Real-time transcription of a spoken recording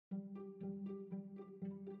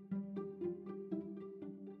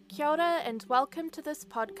Kia ora and welcome to this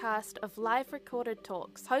podcast of live recorded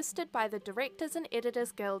talks hosted by the Directors and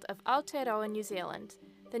Editors Guild of Aotearoa New Zealand,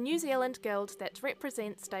 the New Zealand guild that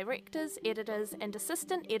represents directors, editors and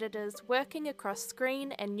assistant editors working across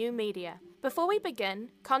screen and new media. Before we begin,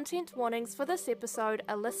 content warnings for this episode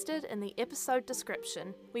are listed in the episode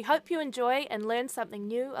description. We hope you enjoy and learn something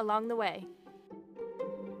new along the way.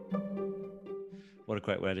 What a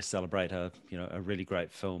great way to celebrate a really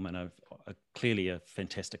great film and clearly a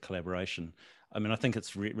fantastic collaboration. I mean, I think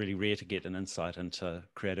it's really rare to get an insight into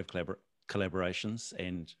creative collaborations,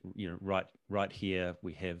 and right here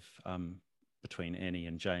we have between Annie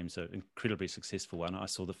and James an incredibly successful one. I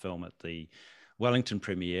saw the film at the Wellington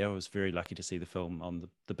premiere. I was very lucky to see the film on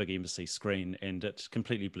the big embassy screen, and it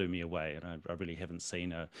completely blew me away. And I really haven't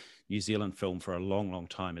seen a New Zealand film for a long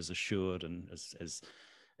time as assured and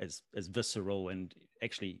as visceral and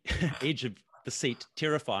actually edge of the seat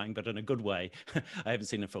terrifying, but in a good way. I haven't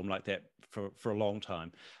seen a film like that for a long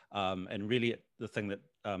time. And really the thing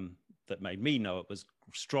that made me know it was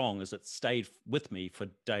strong is it stayed with me for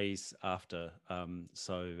days after. In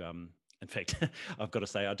fact, I've got to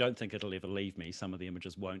say, I don't think it'll ever leave me. Some of the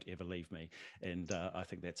images won't ever leave me. And I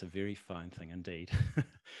think that's a very fine thing indeed.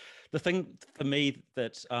 The thing for me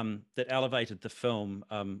that elevated the film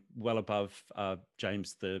well above,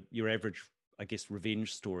 James, your average, I guess,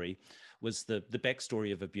 revenge story was the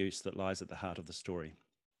backstory of abuse that lies at the heart of the story.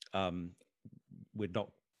 We're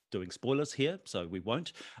not doing spoilers here, so we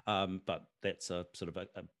won't, but that's a sort of a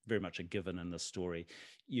very much a given in this story.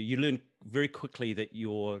 You learn very quickly that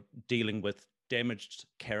you're dealing with damaged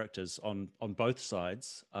characters on both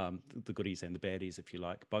sides, the goodies and the baddies, if you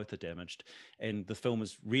like. Both are damaged, and the film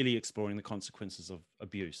is really exploring the consequences of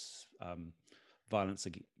abuse. Violence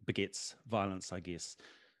begets violence, I guess,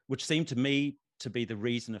 which seemed to me to be the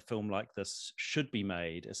reason a film like this should be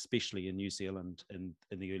made, especially in New Zealand in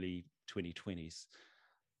the early 2020s.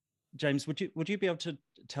 James, would you be able to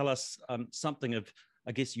tell us something of,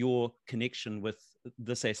 I guess, your connection with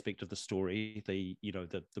this aspect of the story, the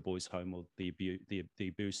boys' home, or the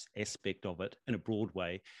abuse aspect of it in a broad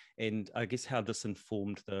way, and I guess how this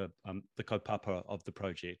informed the kaupapa of the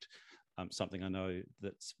project, something I know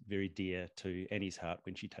that's very dear to Annie's heart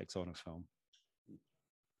when she takes on a film.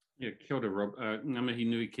 Yeah, kia ora, Rob. Ngā mihi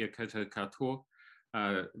nui kia koutou katoa.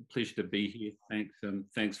 Pleasure to be here.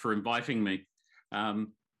 Thanks for inviting me. I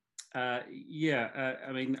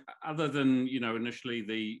mean, other than, initially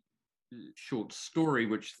the short story,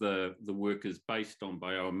 which the work is based on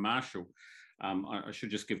by Owen Marshall, I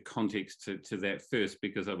should just give context to that first,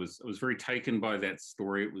 because I was very taken by that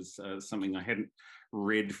story. It was something I hadn't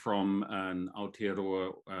read from an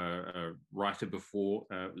Aotearoa writer before.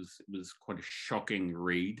 It was quite a shocking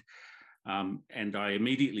read. And I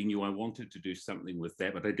immediately knew I wanted to do something with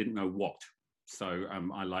that, but I didn't know what. So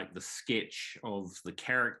I liked the sketch of the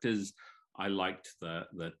characters. I liked the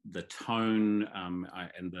tone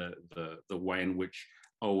and the way in which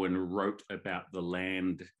Owen wrote about the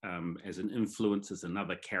land as an influence, as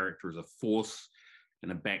another character, as a force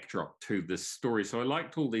and a backdrop to this story. So I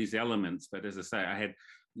liked all these elements, but as I say, I had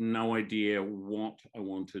no idea what I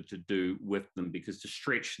wanted to do with them, because to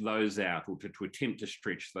stretch those out, or to attempt to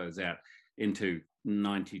stretch those out into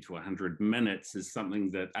 90 to 100 minutes is something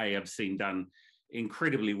that I've seen done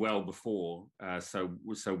incredibly well before, so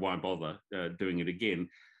why bother doing it again?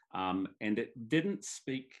 And it didn't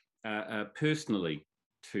speak personally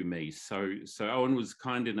to me. So Owen was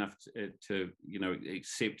kind enough to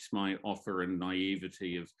accept my offer and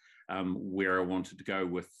naivety of where I wanted to go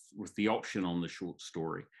with the option on the short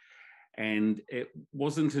story. And it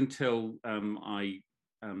wasn't until I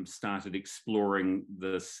started exploring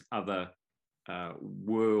this other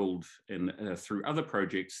world through other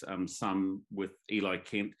projects, some with Eli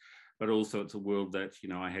Kent, but also it's a world that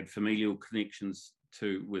I had familial connections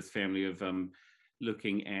to, with family, of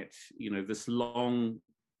looking at this long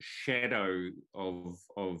shadow of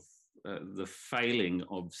the failing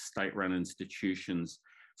of state-run institutions,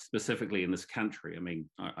 specifically in this country. I mean,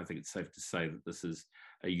 I think it's safe to say that this is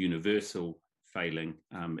a universal failing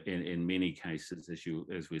in many cases,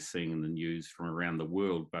 as we're seeing in the news from around the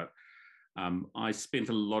world. But I spent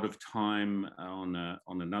a lot of time on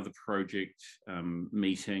another project,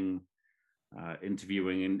 meeting,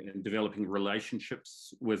 interviewing and developing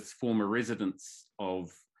relationships with former residents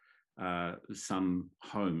of some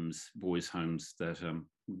homes, boys' homes that are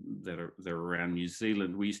around New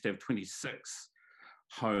Zealand. We used to have 26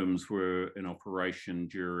 homes were in operation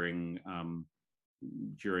during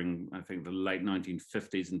I think the late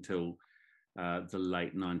 1950s until the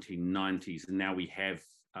late 1990s, and now we have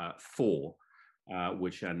 4.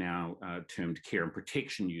 which are now termed care and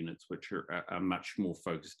protection units, which are much more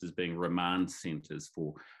focused as being remand centres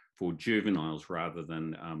for juveniles, rather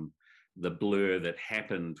than the blur that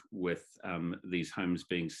happened with these homes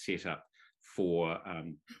being set up for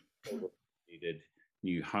needed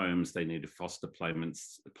new homes. They needed foster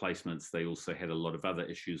placements. They also had a lot of other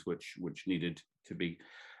issues which needed to be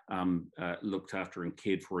looked after and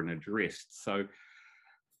cared for and addressed. So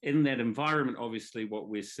in that environment, obviously what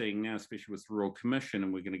we're seeing now, especially with the Royal Commission,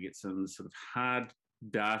 and we're going to get some sort of hard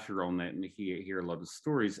data on that and hear a lot of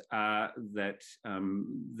stories, are that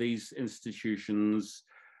these institutions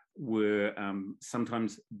were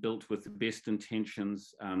sometimes built with the best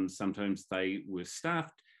intentions. Sometimes they were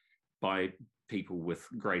staffed by people with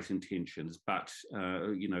great intentions, but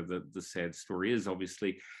the sad story is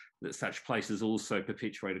obviously that such places also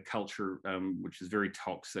perpetuate a culture which is very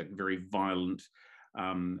toxic, very violent,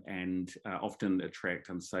 and often attract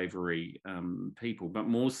unsavory people. But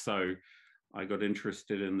more so, I got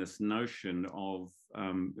interested in this notion of,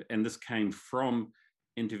 and this came from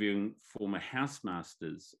interviewing former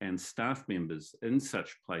housemasters and staff members in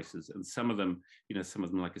such places. And some of them,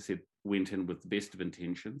 like I said, went in with the best of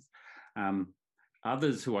intentions.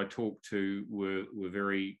 Others who I talked to were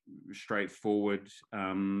very straightforward,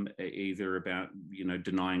 either about,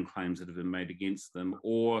 denying claims that have been made against them,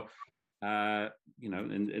 or,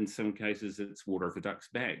 in some cases it's water off a duck's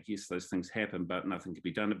back. Yes, those things happen, but nothing could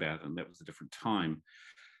be done about it. And that was a different time.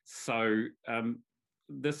 So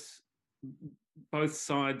both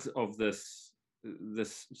sides of this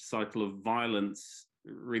cycle of violence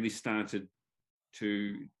really started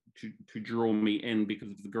to draw me in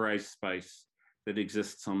because of the grey space that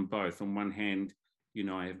exists on both. On one hand,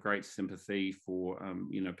 I have great sympathy for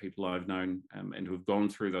people I've known and who have gone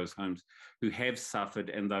through those homes, who have suffered,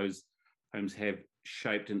 and those homes have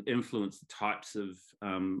shaped and influenced the types of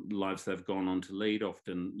lives they've gone on to lead,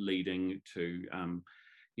 often leading to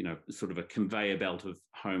sort of a conveyor belt of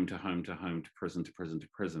home to home to home to prison to prison to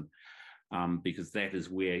prison, because that is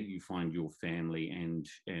where you find your family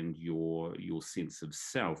and your sense of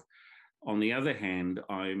self. On the other hand,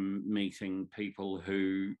 I'm meeting people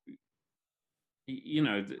who,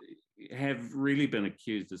 have really been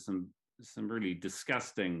accused of some really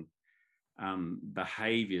disgusting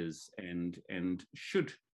behaviours and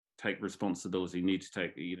should take responsibility, need to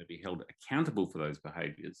take, be held accountable for those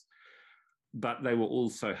behaviours. But they were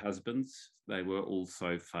also husbands, they were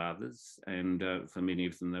also fathers, and for many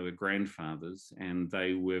of them, they were grandfathers, and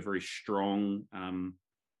they were very strong.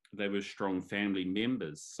 They were strong family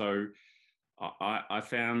members. So I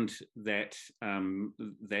found that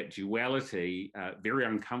that duality very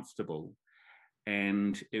uncomfortable.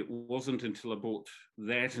 And it wasn't until I brought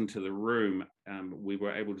that into the room, we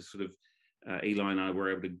were able to sort of, Eli and I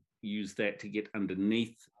were able to use that to get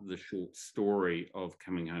underneath the short story of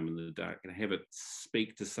Coming Home in the Dark and have it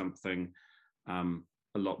speak to something a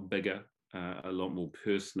lot bigger, a lot more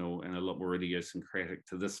personal, and a lot more idiosyncratic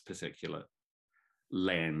to this particular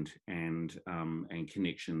land and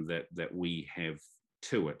connection that we have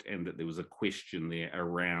to it, and that there was a question there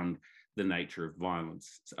around the nature of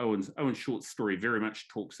violence. So Owen's short story very much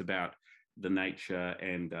talks about the nature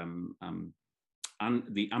and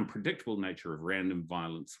the unpredictable nature of random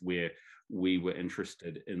violence, where we were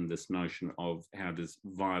interested in this notion of how does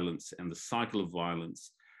violence and the cycle of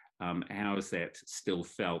violence, how is that still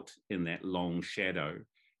felt in that long shadow,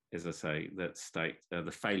 as I say, that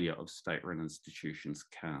the failure of state-run institutions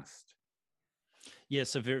cast. Yeah,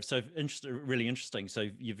 so really interesting. So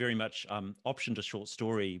you very much optioned a short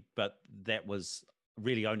story, but that was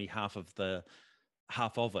really only half of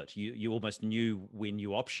it. You almost knew when you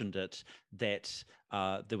optioned it that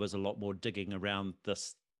there was a lot more digging around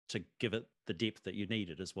this to give it the depth that you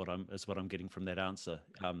needed. Is what I'm getting from that answer.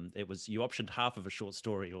 It was, you optioned half of a short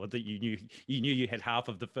story, or that you knew you had half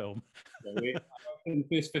of the film. Yeah, in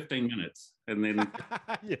the first 15 minutes, and then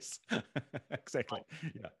yes, exactly.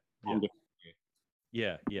 Yeah.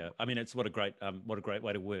 I mean, it's what a great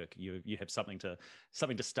way to work. You have something to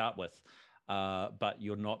start with, but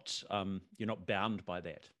you're not bound by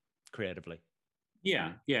that creatively.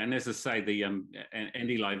 Yeah, and as I say, the and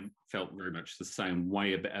Eli felt very much the same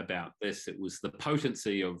way about this. It was the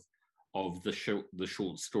potency of the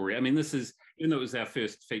short story. I mean, this is, even though it was our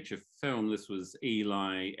first feature film, this was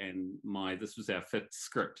Eli and this was our fifth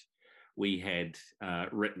script we had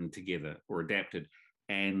written together or adapted,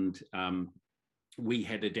 and we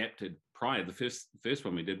had adapted prior. The first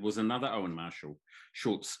one we did was another Owen Marshall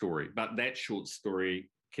short story, but that short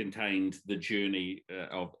story contained the journey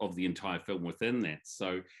of the entire film within that.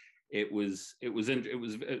 So it was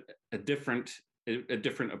a different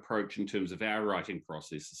approach in terms of our writing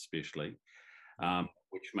process, especially.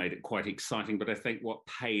 which made it quite exciting. But I think what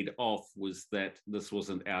paid off was that this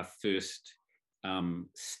wasn't our first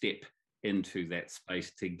step into that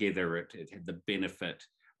space together. It had the benefit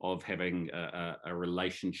of having a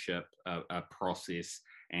relationship, a process,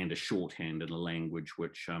 and a shorthand and a language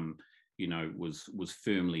which was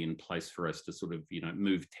firmly in place for us to sort of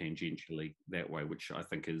move tangentially that way, which I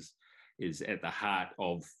think is at the heart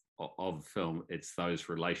of film. It's those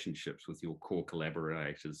relationships with your core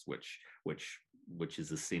collaborators which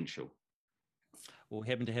is essential. Well, we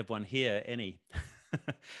happen to have one here, Annie.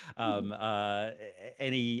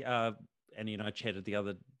 Annie and I chatted the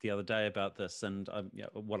other day about this, and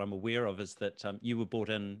what I'm aware of is that you were brought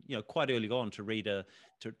in quite early on to read a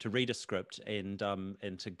script and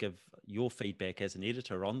to give your feedback as an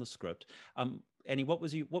editor on the script. Annie, what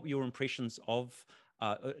were your impressions of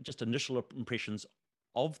just initial impressions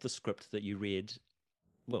of the script that you read?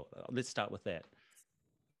 Well, let's start with that.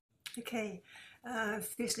 Okay,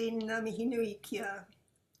 firstly, ngā mihi nui kia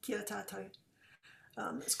tātou.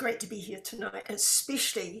 It's great to be here tonight,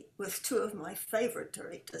 especially with two of my favourite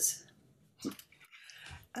directors.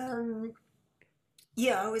 I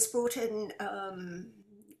was brought in.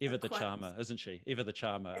 Eva the Charmer, isn't she? Eva the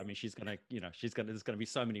Charmer. I mean, there's gonna be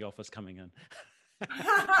so many offers coming in.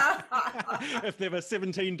 If there were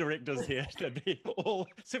 17 directors here, there'd be all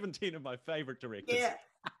 17 of my favourite directors.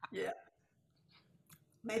 Yeah.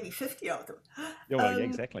 Maybe 50 of them. Yeah,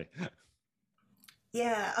 exactly.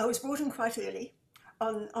 Yeah, I was brought in quite early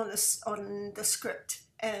on the script,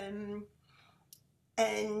 and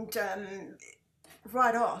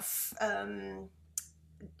right off,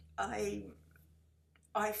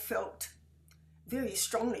 I felt very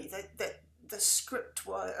strongly that the script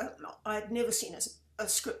was. I'd never seen a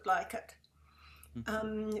script like it.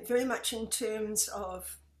 Very much in terms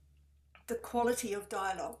of the quality of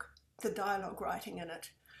dialogue, the dialogue writing in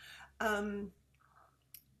it.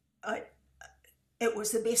 It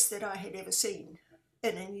was the best that I had ever seen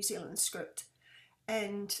in a New Zealand script,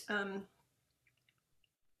 and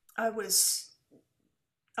I was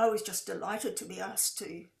just delighted to be asked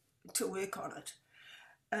to work on it.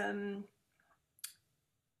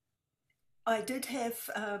 I did have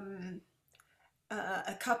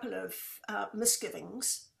a couple of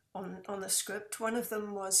misgivings on the script. One of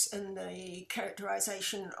them was in the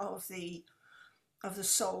characterization of the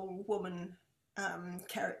soul woman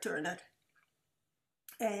character in it.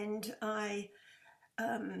 And I,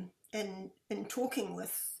 in talking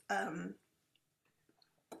with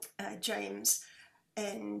James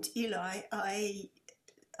and Eli,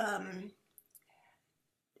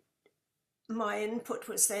 my input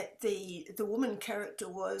was that the woman character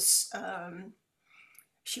was,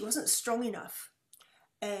 she wasn't strong enough.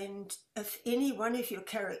 And if any one of your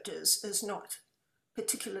characters is not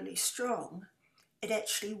particularly strong, it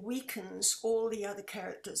actually weakens all the other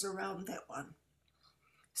characters around that one.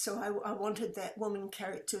 So I wanted that woman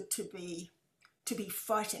character to be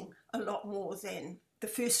fighting a lot more than the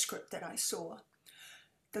first script that I saw.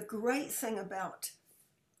 The great thing about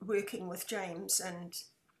working with James, and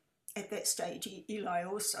at that stage Eli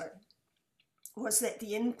also, was that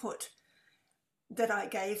the input that I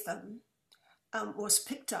gave them was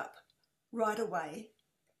picked up right away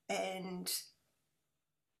and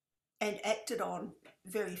acted on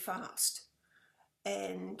very fast.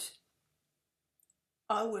 And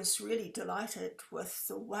I was really delighted with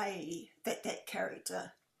the way that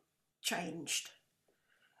character changed.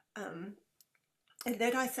 And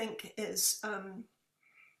that, I think, is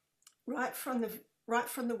right from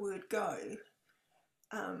the word go.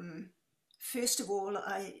 First of all,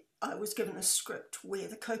 I was given a script where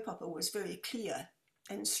the kaupapa was very clear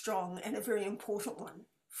and strong, and a very important one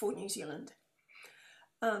for New Zealand.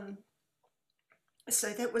 So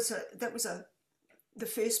that was the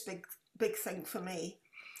first big thing for me.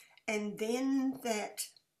 And then that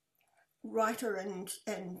writer and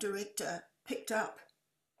director picked up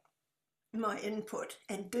my input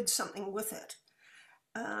and did something with it.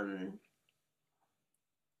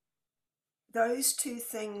 Those two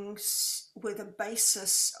things were the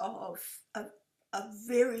basis of a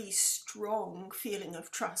very strong feeling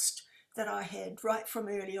of trust that I had right from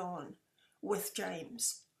early on with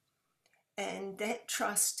James. And that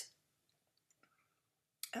trust,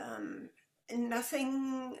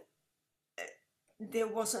 there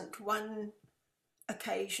wasn't one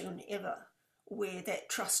occasion ever where that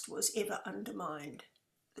trust was ever undermined,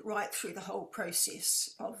 right through the whole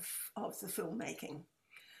process of the filmmaking.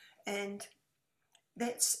 And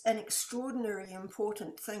that's an extraordinarily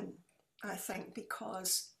important thing, I think,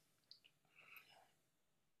 because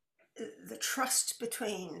the trust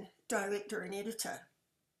between director and editor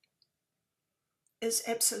is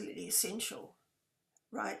absolutely essential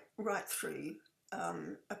right through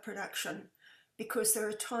a production, because there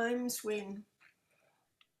are times when,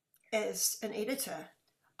 as an editor,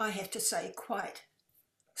 I have to say quite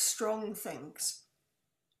strong things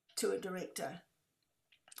to a director.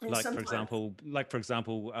 And like for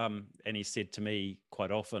example, Annie said to me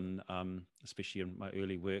quite often, especially in my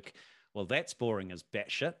early work, well, that's boring as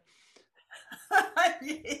batshit.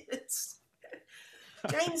 Yes.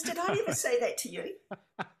 James, did I ever say that to you?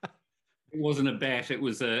 It wasn't a bat. It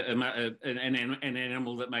was an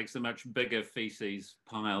animal that makes a much bigger feces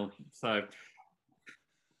pile. So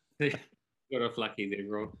got off lucky there,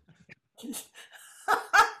 Rob.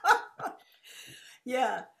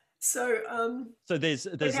 Yeah. So there's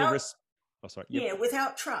without, a risk. Oh, sorry. Yep. Yeah,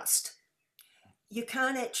 without trust, you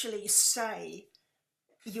can't actually say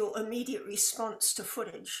your immediate response to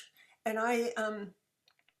footage. And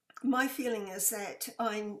my feeling is that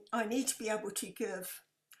I need to be able to give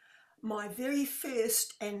my very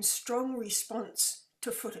first and strong response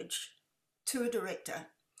to footage to a director,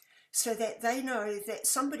 so that they know that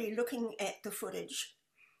somebody looking at the footage,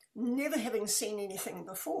 never having seen anything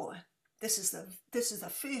before, this is the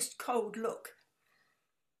first cold look,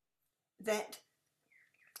 that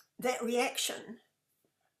reaction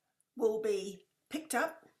will be picked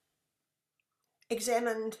up,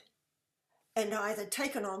 examined, and either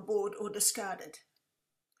taken on board or discarded.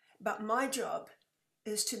 But my job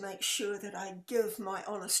is to make sure that I give my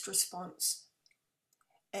honest response,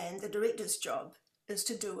 and the director's job is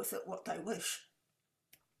to do with it what they wish.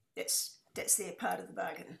 That's their part of the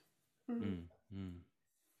bargain.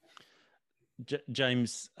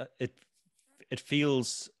 James, it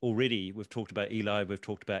feels already, we've talked about Eli, we've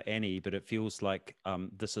talked about Annie, but it feels like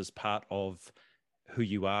this is part of who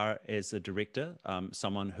you are as a director,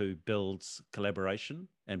 someone who builds collaboration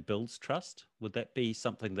and builds trust. Would that be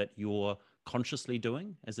something that you're consciously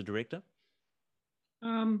doing as a director?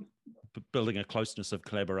 Building a closeness of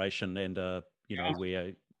collaboration and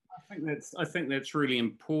where I think that's really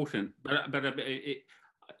important, but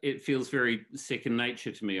it feels very second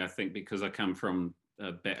nature to me, I think, because I come from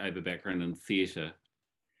a background in theatre,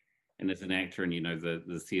 and as an actor, and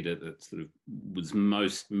the theatre that sort of was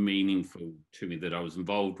most meaningful to me that I was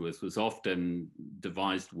involved with was often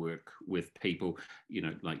devised work with people,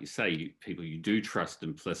 like you say, people you do trust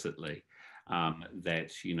implicitly,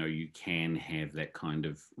 that you can have that kind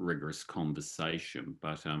of rigorous conversation,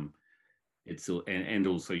 but it's and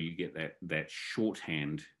also you get that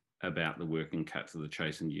shorthand about the work and cut to the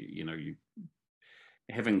chase, and you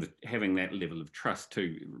having that level of trust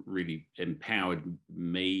too really empowered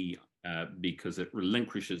me, because it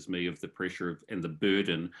relinquishes me of the pressure and the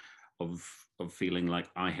burden of feeling like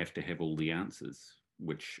I have to have all the answers,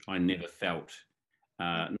 which I never felt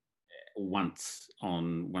once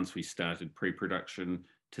we started pre-production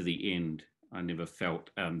to the end. I never felt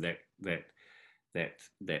that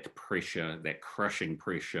pressure, that crushing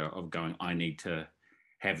pressure of going, I need to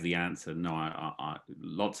have the answer. No, I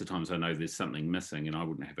lots of times I know there's something missing and I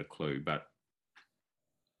wouldn't have a clue, but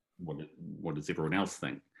what does everyone else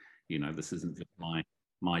think? This isn't just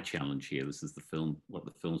my challenge here. This is what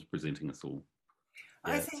the film's presenting us all.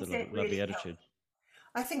 Yeah, it's a lovely attitude.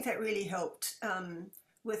 I think that really helped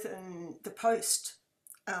within the post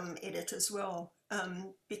edit as well,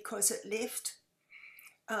 because it left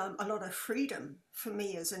a lot of freedom for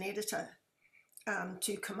me as an editor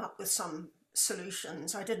to come up with some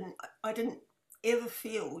solutions. I didn't ever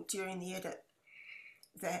feel during the edit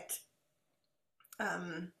that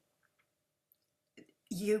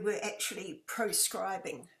you were actually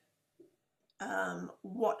proscribing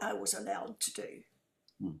what I was allowed to do.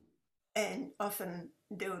 And often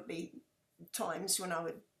there would be times when I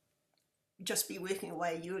would just be working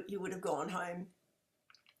away. You would have gone home,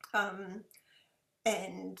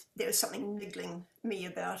 and there was something niggling me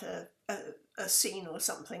about a scene or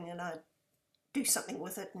something, and I'd do something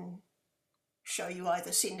with it and show you,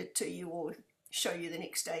 either send it to you or show you the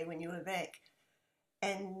next day when you were back.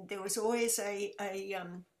 And there was always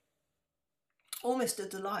almost a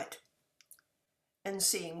delight in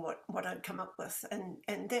seeing what I'd come up with,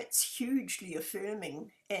 and that's hugely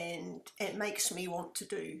affirming, and it makes me want to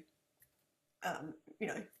do,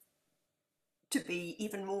 to be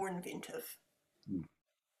even more inventive.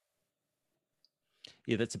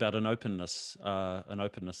 Yeah, that's about an openness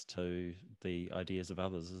to the ideas of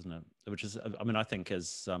others, isn't it? Which is, I mean, I think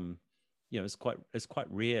is, it's quite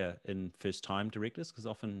rare in first-time directors, because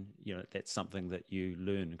often, that's something that you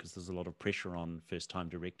learn, because there's a lot of pressure on first-time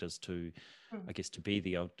directors to, I guess, to be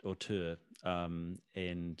the auteur,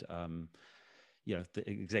 and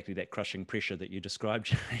exactly that crushing pressure that you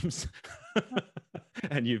described, James.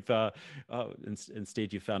 and you've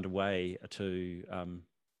instead you found a way to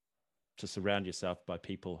surround yourself by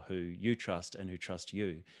people who you trust and who trust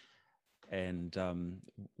you, and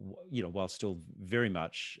you know, while still very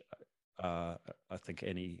much, I think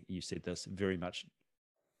Annie, you said this, very much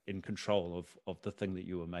in control of the thing that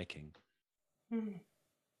you were making. Mm.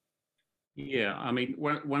 Yeah, I mean,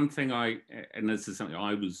 one thing and this is something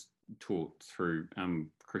I was taught through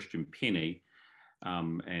Christian Penny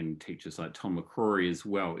and teachers like Tom McCrory as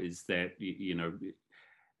well, is that, you know,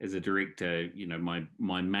 as a director, you know,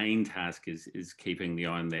 my main task is keeping the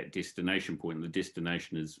eye on that destination point. And the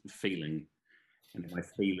destination is feeling. And am I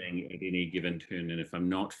feeling at any given turn? And if I'm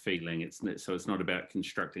not feeling, it's not about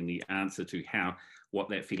constructing the answer to what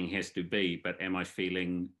that feeling has to be, but am I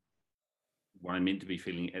feeling what I'm meant to be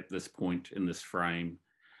feeling at this point in this frame,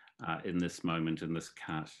 in this moment, in this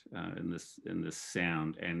cut, in this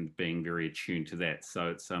sound, and being very attuned to that. So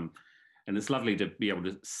it's and it's lovely to be able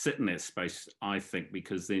to sit in that space, I think,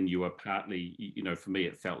 because then you are partly, you know, for me,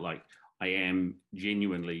 it felt like I am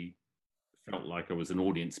genuinely felt like I was an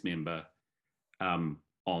audience member on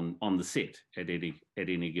the set at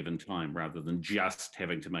any given time, rather than just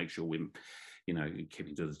having to make sure we're, you know,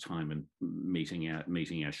 keeping to the time and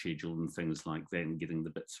meeting our schedule and things like that, and getting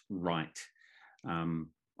the bits right.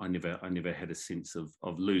 I never had a sense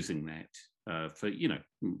of losing that for, you know,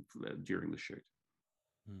 during the shoot.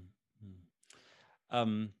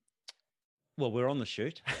 Well, we're on the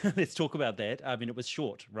shoot. Let's talk about that. I mean, it was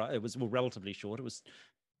short, right? It was relatively short. It was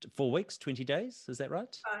 4 weeks, 20 days. Is that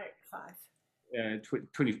right? 5.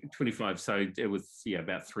 25. So it was, yeah,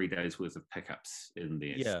 about 3 days worth of pickups in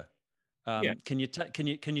there. Yeah. Yeah. Can you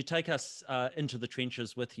take us into the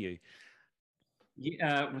trenches with you?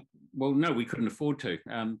 Yeah. Well, no, we couldn't afford to.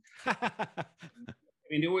 I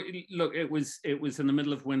mean, look, it was in the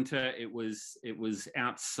middle of winter. It was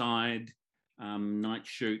outside, night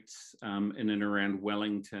shoots in and around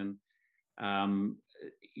Wellington.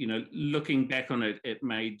 You know, looking back on it, it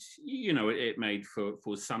made for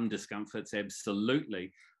some discomforts,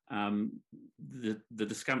 absolutely. The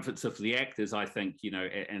discomforts of the actors, I think, you know,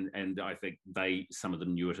 and I think some of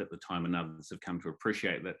them knew it at the time, and others have come to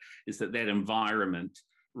appreciate that, is that environment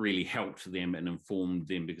really helped them and informed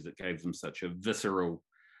them, because it gave them such a visceral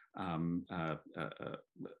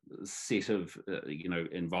set of you know,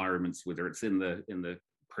 environments, whether it's in the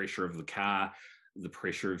pressure of the car, the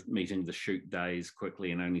pressure of meeting the shoot days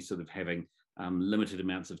quickly and only sort of having limited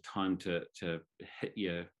amounts of time to hit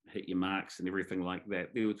your marks and everything like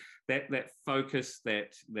that. There was that focus,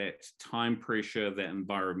 that time pressure, that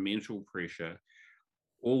environmental pressure,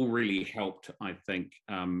 all really helped, I think,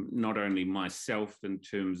 not only myself in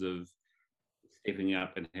terms of stepping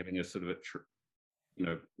up and having a sort of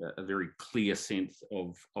a very clear sense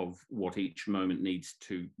of what each moment needs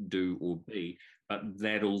to do or be, but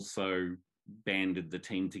that also banded the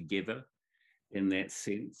team together in that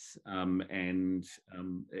sense, and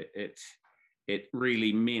it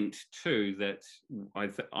really meant too that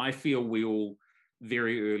I feel we all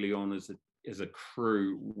very early on as a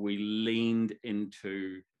crew, we leaned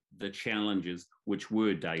into the challenges, which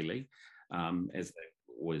were daily, as they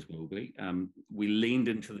always will be. We leaned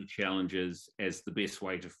into the challenges as the best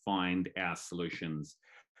way to find our solutions.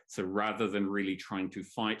 So rather than really trying to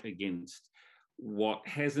fight against what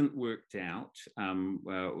hasn't worked out,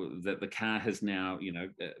 that the car has now, you know,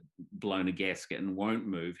 blown a gasket and won't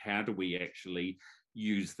move, how do we actually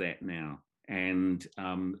use that now? And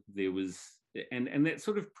there was, and that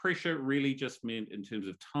sort of pressure really just meant, in terms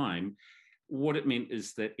of time, what it meant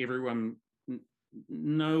is that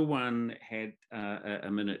no one had a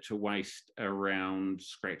minute to waste around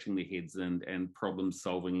scratching their heads and problem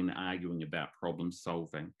solving and arguing about problem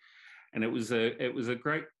solving. And it was a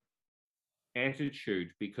great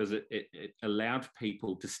attitude, because it allowed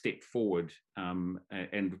people to step forward,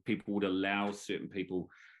 and people would allow certain people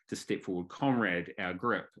to step forward. Conrad, our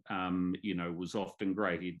grip, you know, was often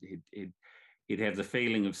great. He'd have the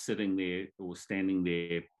feeling of sitting there or standing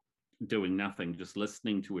there doing nothing, just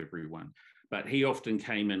listening to everyone. But he often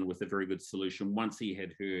came in with a very good solution once he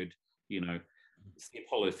had heard, you know, the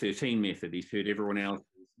Apollo 13 method. He's heard everyone else's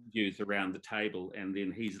views around the table, and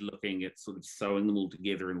then he's looking at sort of sewing them all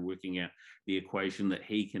together and working out the equation that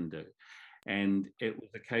he can do. And it was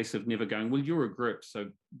a case of never going, well, you're a group, so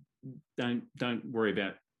don't worry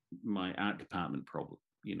about my art department problem.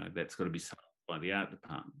 You know, that's got to be solved by the art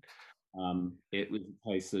department. It was a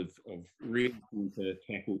case of really trying to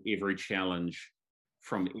tackle every challenge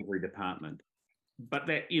from every department. But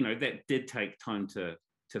that, you know, that did take time to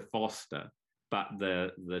foster. But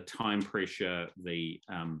the time pressure, you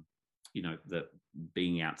know, the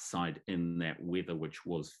being outside in that weather, which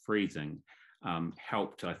was freezing,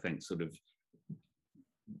 helped, I think, sort of,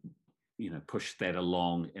 push that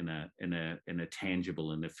along in a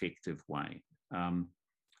tangible and effective way.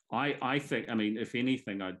 I think, if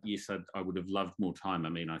anything, I would have loved more time.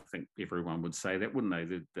 I think everyone would say that, wouldn't they?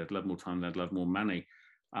 They'd love more time, they'd love more money.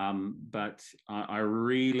 But I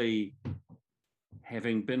really,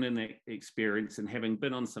 having been in that experience and having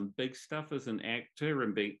been on some big stuff as an actor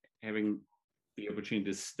and having the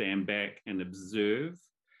opportunity to stand back and observe,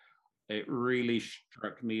 it really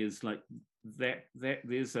struck me as like that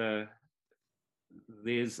there's a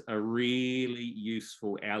really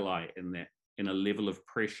useful ally in that, in a level of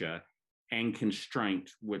pressure and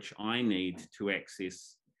constraint which I need to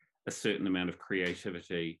access a certain amount of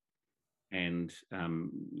creativity and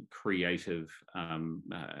creative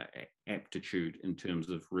aptitude in terms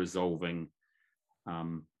of resolving a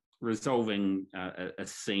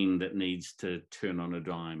scene that needs to turn on a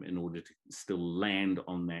dime in order to still land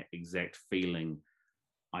on that exact feeling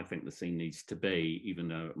I think the scene needs to be, even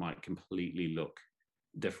though it might completely look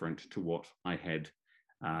different to what I had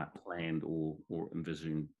planned or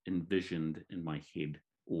envisioned in my head,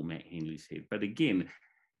 or Matt Henley's head. But again,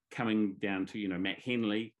 coming down to Matt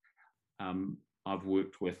Henley, I'd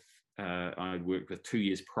worked with 2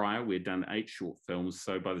 years prior. We'd done 8 short films,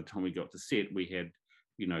 so by the time we got to set, we had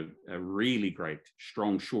a really great,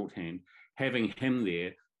 strong shorthand. Having him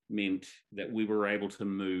there meant that we were able to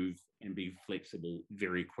move and be flexible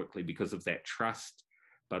very quickly because of that trust,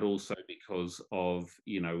 but also because of,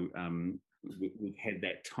 we've had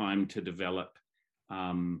that time to develop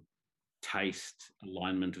taste,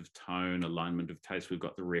 alignment of tone, alignment of taste. We've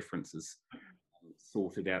got the references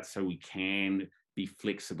sorted out so we can be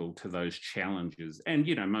flexible to those challenges. And,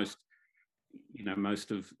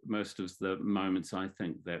 most of the moments I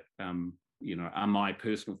think that, are my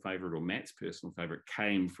personal favorite or Matt's personal favorite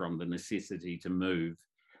came from the necessity to move,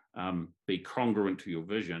 be congruent to your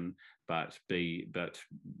vision, but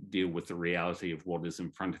deal with the reality of what is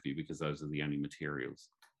in front of you, because those are the only materials.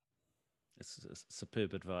 It's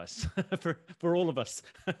superb advice for all of us.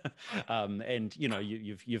 And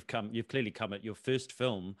you've clearly come at your first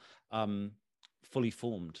film fully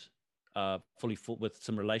formed, with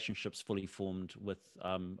some relationships fully formed, with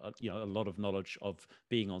a lot of knowledge of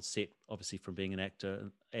being on set, obviously from being an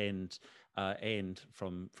actor, and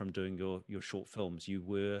from doing your short films. You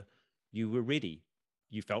were ready.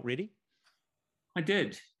 You felt ready? I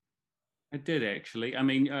did actually.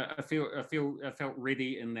 I felt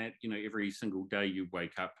ready in that, every single day you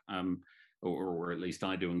wake up, or at least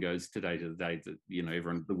I do, and goes today to the day that,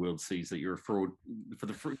 everyone in the world sees that you're a fraud for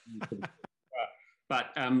the fruit. But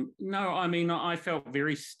no, I felt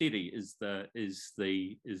very steady is the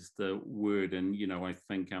word. And, I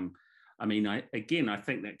think, I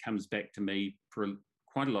think that comes back to me for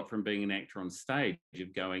quite a lot from being an actor on stage,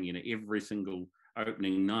 of going, every single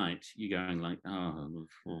opening night, you're going like, oh,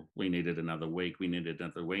 we needed another week,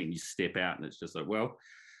 and you step out and it's just like, well,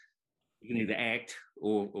 you can either act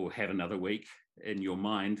or have another week in your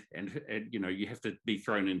mind, and you have to be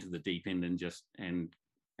thrown into the deep end and just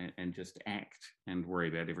act and worry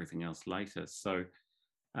about everything else later. So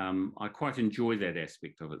I quite enjoy that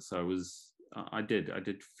aspect of it. So I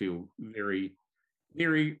did feel very,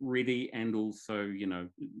 very ready, and also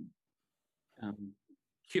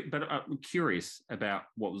but I'm curious about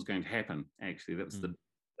what was going to happen. Actually, that was the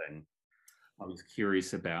thing. I was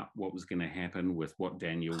curious about what was going to happen with what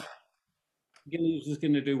Daniel Gillies was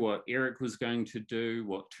going to do, what Erik was going to do,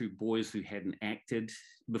 what 2 boys who hadn't acted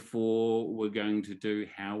before were going to do,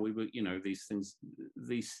 how we were, these things,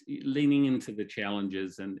 leaning into the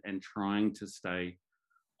challenges and trying to stay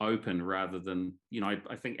open rather than,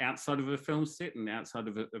 I think outside of a film set and outside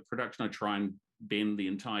of a production, I try and bend the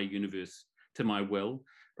entire universe to my will,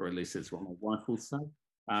 or at least that's what my wife will say.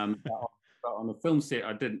 But on a film set,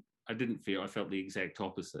 I felt the exact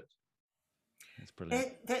opposite. That's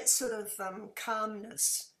brilliant. That sort of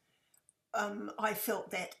calmness, I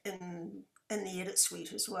felt that in the edit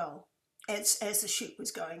suite as well, as the shoot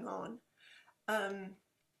was going on.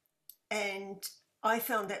 And I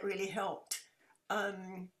found that really helped.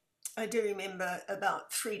 I do remember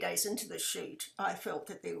about 3 days into the shoot, I felt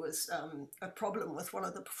that there was a problem with one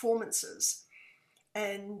of the performances.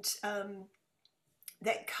 And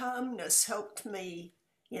that calmness helped me,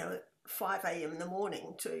 at 5 a.m. in the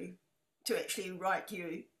morning to actually write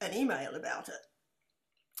you an email about it.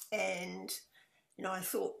 And, I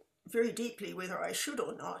thought very deeply whether I should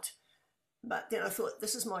or not. But then I thought,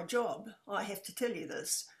 this is my job. I have to tell you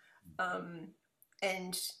this.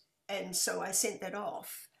 And so I sent that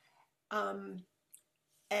off. And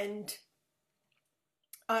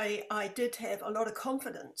I did have a lot of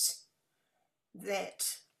confidence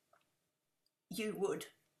that you would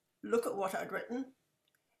look at what I'd written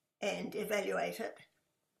and evaluate it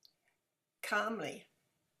calmly.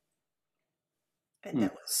 And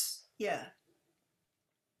that was, yeah.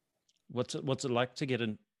 What's it like to get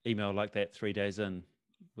an email like that 3 days in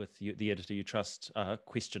with you, the editor you trust,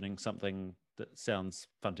 questioning something that sounds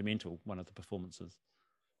fundamental, one of the performances?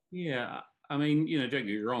 Yeah, I mean, don't get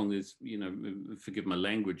me wrong, there's, forgive my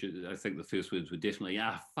language, I think the first words were definitely,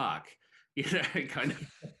 fuck, kind of.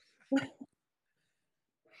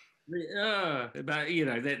 But that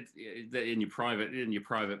in your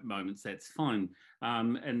private moments, that's fine.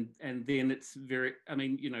 And then it's very, I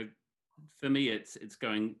mean, for me, it's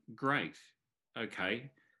going great.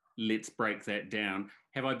 Okay, let's break that down.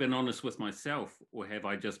 Have I been honest with myself, or have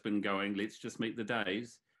I just been going, let's just meet the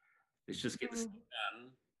days, let's just get this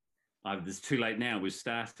done. It's too late now. We've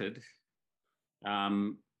started.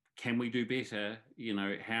 Can we do better?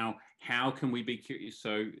 How can we be curious?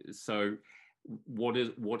 So what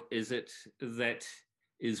is it that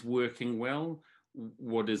is working well?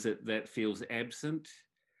 What is it that feels absent?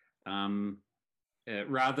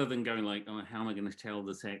 Rather than going like, oh, how am I going to tell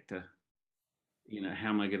this actor? How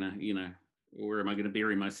am I going to, or am I going to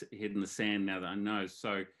bury my head in the sand now that I know?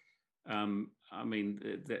 So, I mean,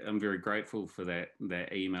 I'm very grateful for that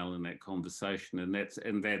email and that conversation, and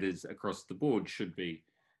that is across the board should be.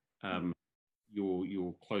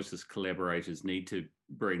 Your closest collaborators need to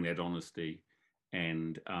bring that honesty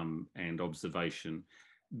and observation,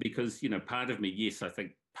 because part of me, yes, I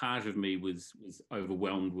think part of me was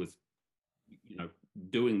overwhelmed with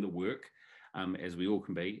doing the work, as we all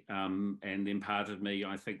can be, and then part of me,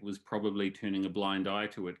 I think, was probably turning a blind eye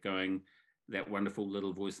to it, going, that wonderful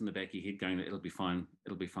little voice in the back of your head going, it'll be fine,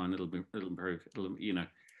 it'll improve,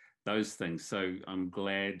 those things. So I'm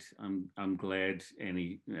glad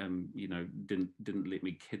Annie, didn't let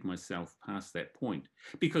me kid myself past that point,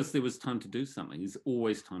 because there was time to do something. There's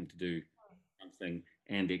always time to do something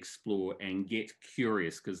and explore and get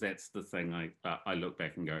curious, because that's the thing. I look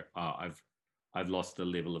back and go, I've lost a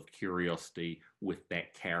level of curiosity with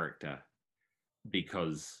that character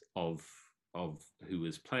because of who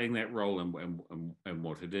is playing that role and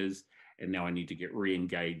what it is, and now I need to get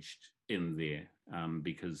re-engaged in there,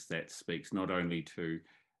 because that speaks not only to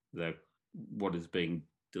what is being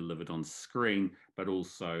delivered on screen, but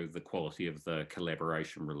also the quality of the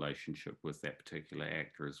collaboration relationship with that particular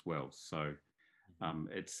actor as well. So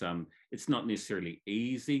it's not necessarily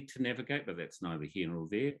easy to navigate, but that's neither here nor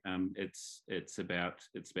there. It's about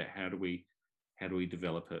how do we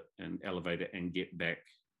develop it and elevate it and get back,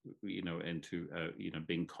 into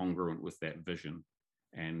being congruent with that vision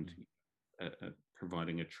and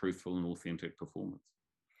providing a truthful and authentic performance.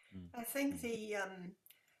 I think the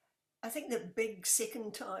big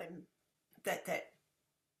second time that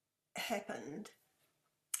happened,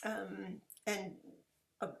 and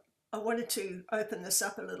I wanted to open this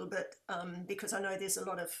up a little bit, because I know there's a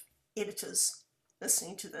lot of editors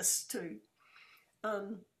listening to this too.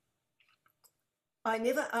 I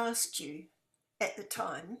never asked you at the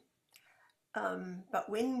time, but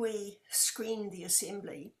when we screened the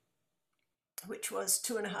assembly, which was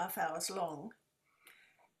 2.5 hours long,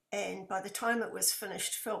 and by the time it was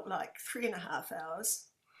finished felt like 3.5 hours,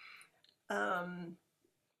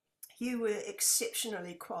 you were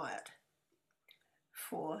exceptionally quiet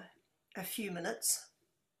for a few minutes,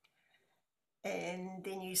 and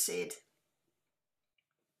then you said,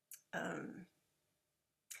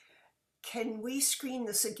 can we screen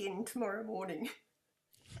this again tomorrow morning?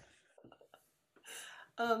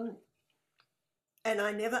 And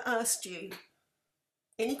I never asked you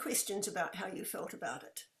any questions about how you felt about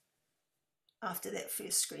it after that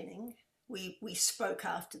first screening. We spoke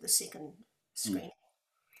after the second screening.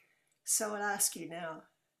 So I'll ask you now,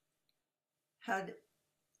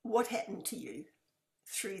 what happened to you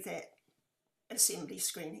through that assembly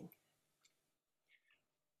screening?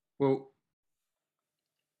 Well,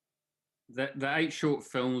 the 8 short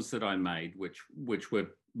films that I made, which were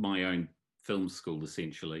my own film school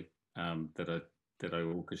essentially, that I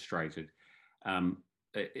orchestrated,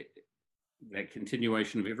 that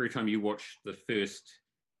continuation of every time you watch the first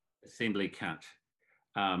assembly cut,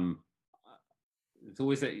 it's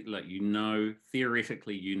always that, like,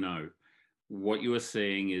 theoretically, what you are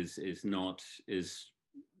seeing is not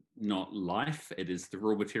life. It is the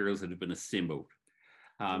raw materials that have been assembled.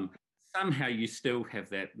 Somehow you still have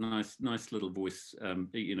that nice little voice, lying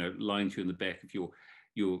to you in the back of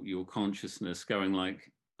your consciousness, going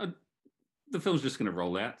like, the film's just going to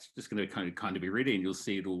roll out. It's just going to kind of be ready, and you'll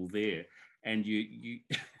see it all there. And you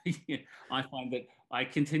I find that I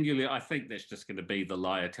think that's just going to be the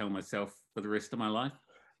lie I tell myself for the rest of my life,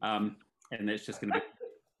 and that's just going to be the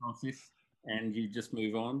process. and you just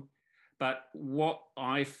move on. But what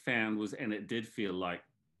I found was, and it did feel like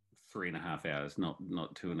 3.5 hours, not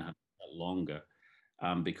 2.5 longer,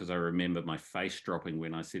 because I remember my face dropping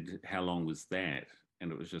when I said, "How long was that?"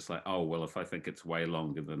 And it was just like, "Oh well, if I think it's way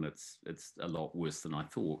longer, then it's a lot worse than I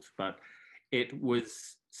thought." But it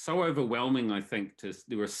was so overwhelming. I think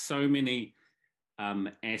there were so many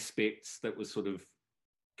aspects that were sort of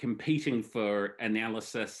competing for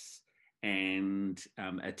analysis and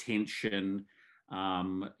attention.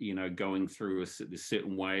 Going through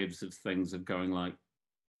certain waves of things of going like,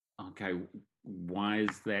 okay, why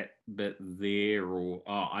is that bit there? Or,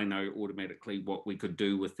 oh, I know automatically what we could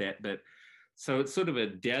do with that bit. So it's sort of a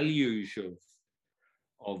deluge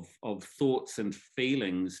of thoughts and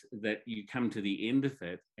feelings that you come to the end of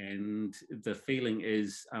it. And the feeling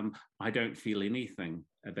is, I don't feel anything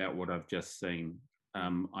about what I've just seen.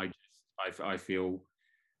 I feel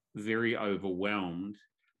very overwhelmed,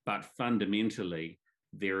 but fundamentally,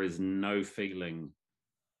 there is no feeling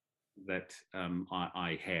that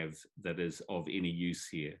I have that is of any use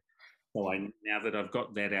here. So now that I've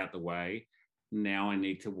got that out the way, now I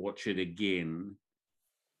need to watch it again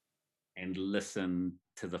and listen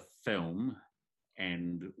to the film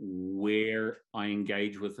and where I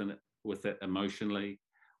engage with it emotionally,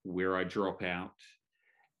 where I drop out,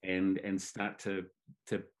 and start to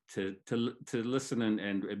listen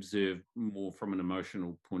and observe more from an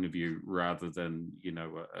emotional point of view rather than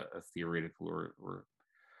a theoretical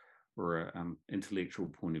or an intellectual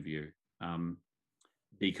point of view,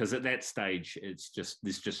 because at that stage there's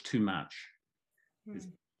just too much to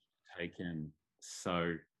take in.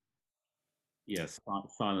 So yes,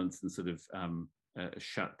 silence and sort of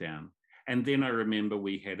shut down. And then I remember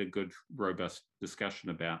we had a good robust discussion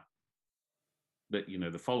about that,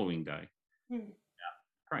 the following day.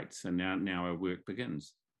 Great. So now our work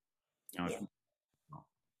begins. I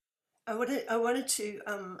wanted to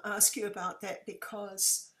ask you about that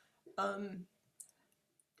because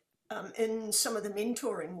in some of the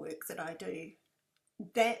mentoring work that I do,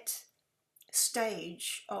 that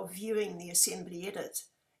stage of viewing the assembly edit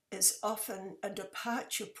is often a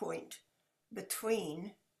departure point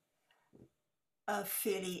between a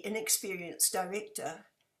fairly inexperienced director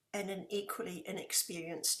and an equally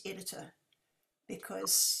inexperienced editor,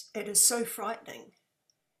 because it is so frightening.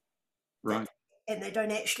 Right. And they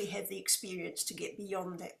don't actually have the experience to get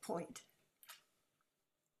beyond that point.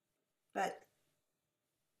 But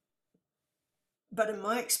in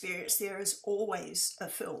my experience, there is always a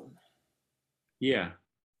film. Yeah.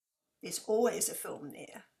 There's always a film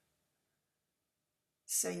there.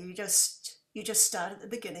 So you just start at the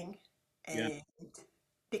beginning, and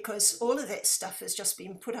because all of that stuff has just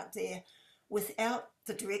been put up there without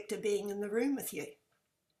the director being in the room with you.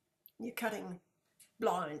 You're cutting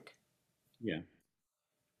blind. Yeah.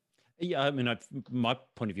 Yeah, I mean, my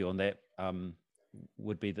point of view on that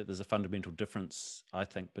would be that there's a fundamental difference, I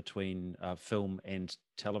think, between film and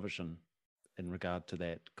television in regard to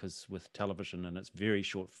that, because with television and its very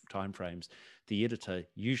short time frames, the editor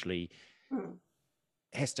usually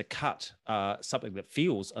has to cut something that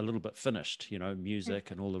feels a little bit finished,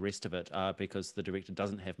 music and all the rest of it, because the director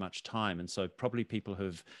doesn't have much time. And so probably people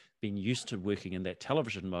who've been used to working in that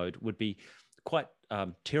television mode would be quite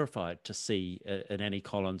terrified to see an Annie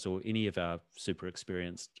Collins or any of our super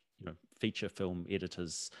experienced feature film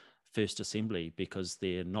editors' first assembly, because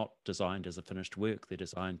they're not designed as a finished work. They're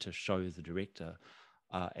designed to show the director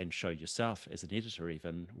and show yourself as an editor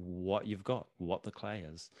even what you've got, what the clay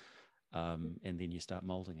is. And then you start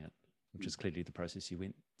molding it, which is clearly the process you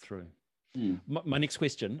went through. My next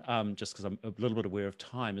question, just because I'm a little bit aware of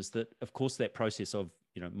time, is that, of course, that process of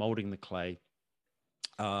molding the clay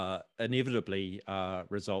inevitably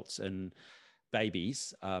results in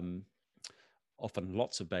babies, often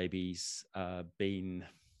lots of babies being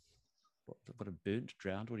what are burnt,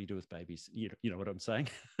 drowned. What do you do with babies? You know what I'm saying?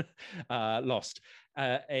 Lost.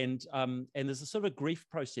 And there's a sort of a grief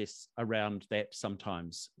process around that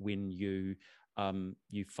sometimes when you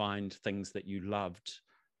find things that you loved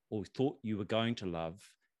or thought you were going to love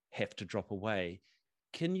have to drop away.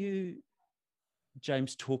 Can you,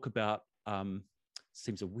 James, talk about,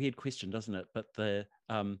 seems a weird question, doesn't it? But the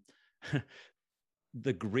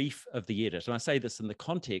the grief of the edit. And I say this in the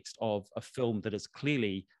context of a film that is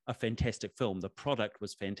clearly a fantastic film. The product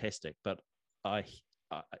was fantastic, but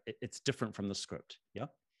it's different from the script. Yeah.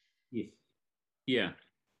 Yes. Yeah.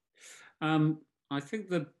 I think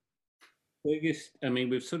the biggest, I mean,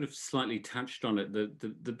 we've sort of slightly touched on it.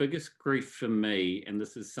 The biggest grief for me, and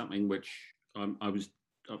this is something which I was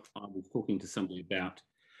talking to somebody about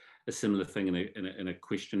a similar thing in a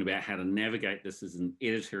question about how to navigate this as an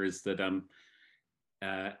editor, is that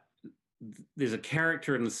there's a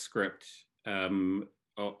character in the script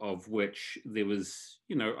of which there was,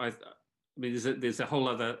 I mean, there's a whole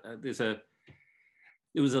other, there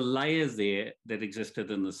was a layer there that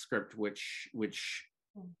existed in the script which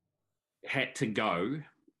had to go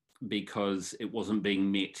because it wasn't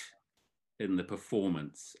being met in the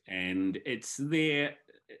performance, and it's there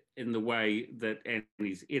in the way that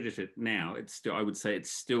Anthony's edited now. It's still, I would say,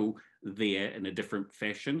 it's still there in a different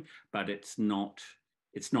fashion, but it's not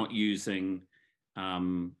using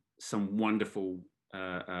some wonderful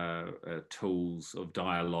tools of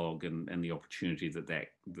dialogue and the opportunity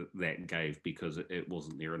that gave, because it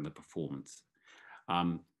wasn't there in the performance.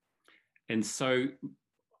 And so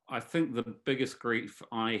I think the biggest grief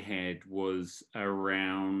I had was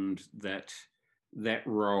around that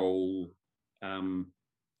role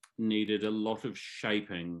needed a lot of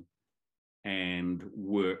shaping and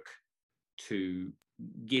work to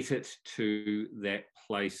get it to that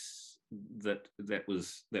place that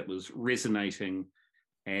was resonating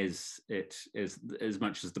as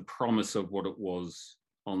much as the promise of what it was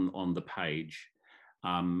on the page.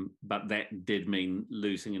 But that did mean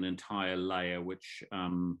losing an entire layer, which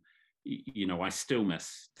I still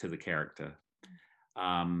miss to the character.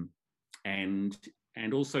 And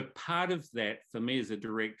also part of that for me as a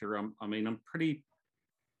director, I'm pretty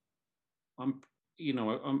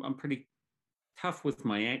tough with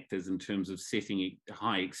my actors in terms of setting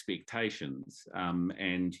high expectations,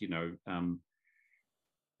 and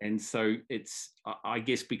so it's, I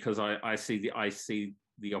guess, because I see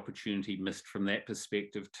the opportunity missed from that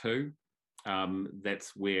perspective too.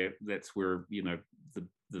 That's where the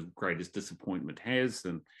greatest disappointment has,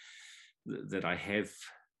 and that I have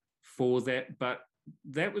for that. But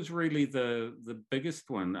that was really the biggest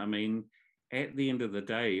one. I mean, at the end of the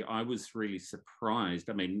day, I was really surprised.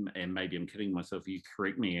 I mean, and maybe I'm kidding myself, you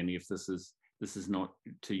correct me, Annie, if this is not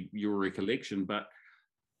to your recollection, but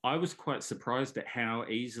I was quite surprised at how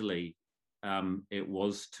easily it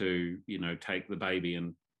was to, take the baby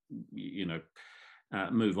and,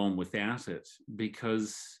 move on without it,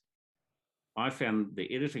 because I found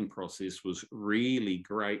the editing process was really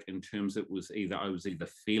great in terms I was either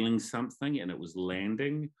feeling something and it was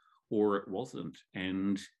landing, or it wasn't.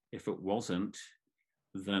 And if it wasn't,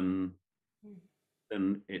 then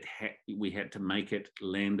we had to make it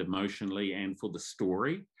land emotionally and for the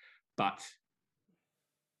story. But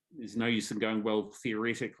there's no use in going, well,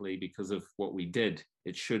 theoretically, because of what we did,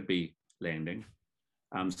 it should be landing.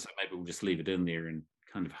 So maybe we'll just leave it in there and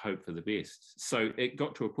kind of hope for the best. So it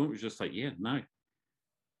got to a point where it was just like, yeah, no,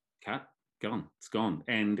 cut, gone, it's gone.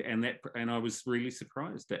 And I was really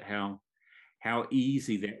surprised at how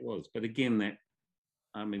easy that was. But again,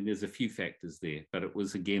 there's a few factors there, but it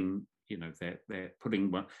was, again, that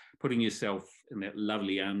putting yourself in that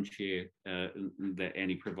lovely armchair that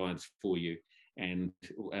Annie provides for you, and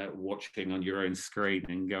watching on your own screen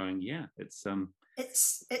and going, yeah, it's the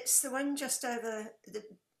one just over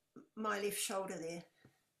my left shoulder there.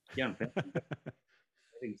 Yeah, that's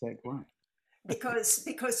exactly right.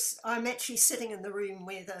 because I'm actually sitting in the room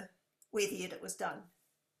where the edit was done.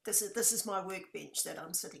 This is my workbench that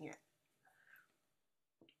I'm sitting at.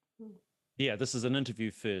 Yeah, this is an interview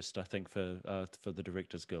first, I think, for the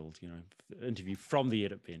Directors Guild. Interview from the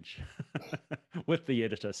edit bench with the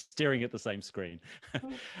editor staring at the same screen.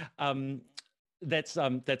 That's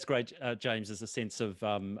great, James. There's a sense of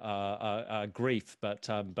grief, but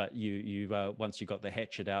you once you got the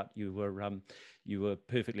hatchet out, you were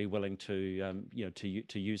perfectly willing to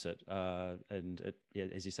to use it, and it,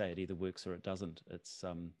 as you say, it either works or it doesn't. It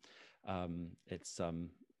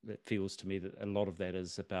feels to me that a lot of that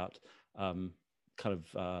is about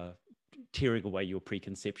tearing away your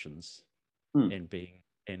preconceptions and being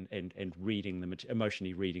and reading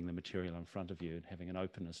emotionally reading the material in front of you and having an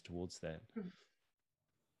openness towards that.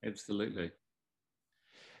 Absolutely.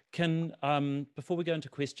 Can before we go into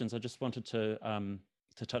questions, I just wanted to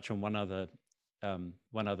touch on one other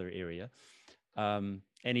area.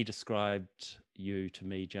 Annie described you to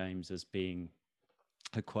me, James, as being,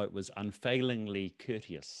 her quote was, unfailingly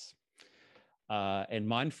courteous and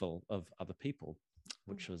mindful of other people,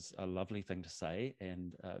 which was a lovely thing to say,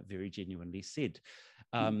 and very genuinely said.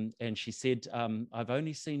 And she said, I've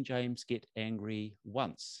only seen James get angry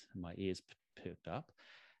once. My ears perked up.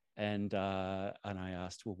 And I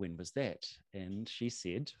asked, well, when was that? And she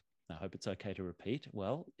said, I hope it's okay to repeat,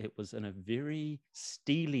 well, it was in a very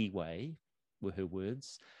steely way, were her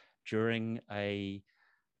words, during a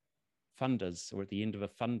funders, or at the end of a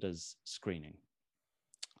funders screening.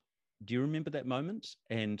 Do you remember that moment?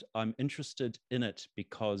 And I'm interested in it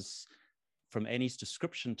because from Annie's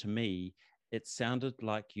description to me, it sounded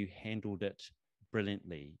like you handled it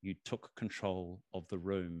brilliantly. You took control of the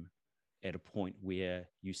room at a point where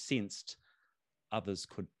you sensed others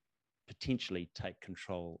could potentially take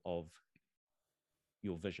control of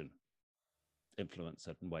your vision, influence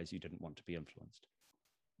it in ways you didn't want to be influenced.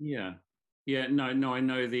 Yeah. No, I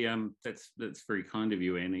know that's very kind of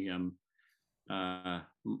you, Annie.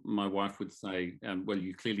 My wife would say, well,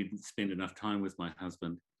 you clearly didn't spend enough time with my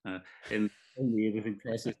husband in the editing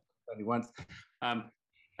process only once.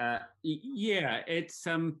 Yeah, it's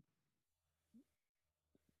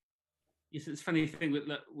yes, it's a funny thing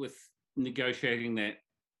with negotiating that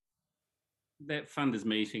funders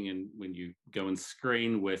meeting, and when you go and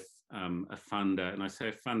screen with a funder, and I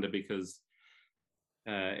say funder because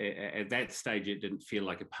at that stage it didn't feel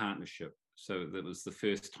like a partnership. So that was the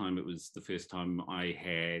first time. It was the first time I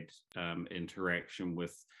had interaction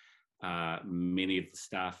with many of the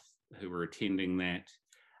staff who were attending that.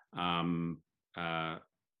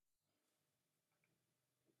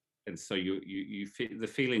 And so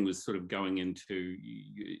the feeling was sort of going into,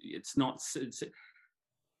 it's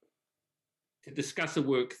to discuss a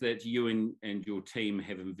work that you and your team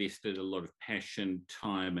have invested a lot of passion,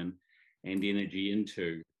 time, and energy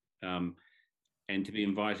into, and to be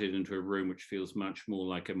invited into a room which feels much more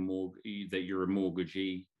like that you're a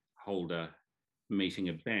mortgagee holder meeting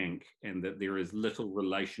a bank, and that there is little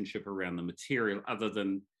relationship around the material other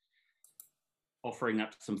than offering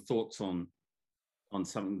up some thoughts on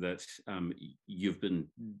something that you've been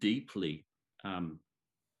deeply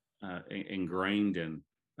ingrained in.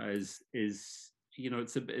 Is it's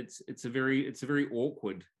a very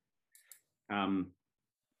awkward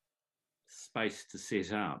space to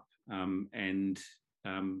set up, and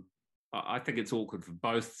I think it's awkward for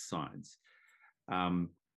both sides.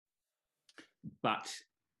 But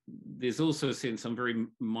there's also a sense, I'm very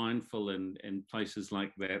mindful in places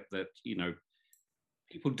like that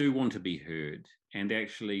people do want to be heard, and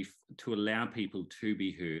actually to allow people to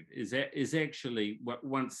be heard is actually what,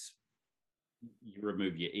 once you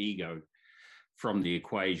remove your ego from the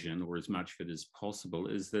equation, or as much of it as possible,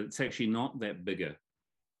 is that it's actually not that bigger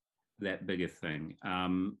thing.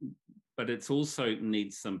 But it's also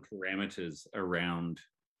needs some parameters around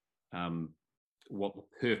what the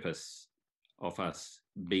purpose of us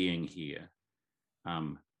being here,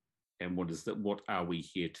 and what are we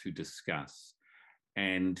here to discuss?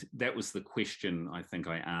 And that was the question I think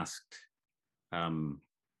I asked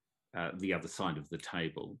the other side of the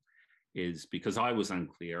table, is because I was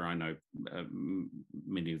unclear. I know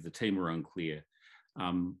many of the team were unclear.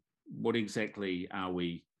 What exactly are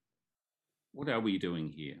we doing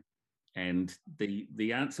here? And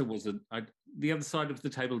the answer was the other side of the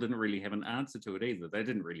table didn't really have an answer to it either. They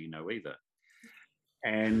didn't really know either.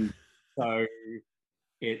 And so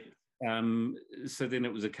so then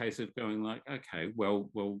it was a case of going like, okay, well,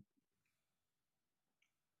 we'll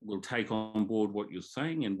take on board what you're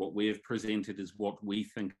saying, and what we have presented is what we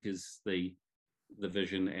think is the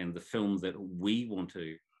vision and the film that we want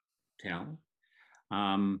to tell.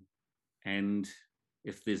 And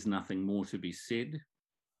if there's nothing more to be said,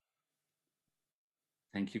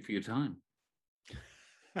 thank you for your time.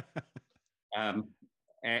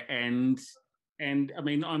 And I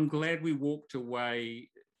mean, I'm glad we walked away.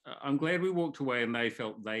 And they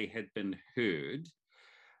felt they had been heard.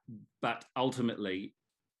 But ultimately,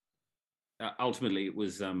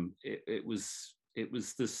 it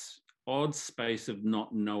was this odd space of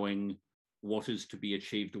not knowing what is to be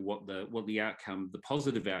achieved, or what the outcome, the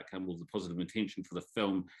positive outcome, or the positive intention for the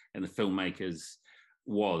film and the filmmakers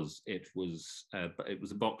was. It was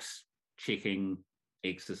a box checking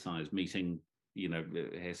exercise meeting.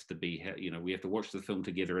 It has to be, we have to watch the film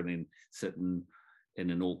together and then sit in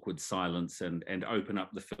an awkward silence and open up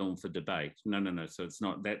the film for debate. No. So it's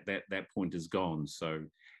not that point is gone. So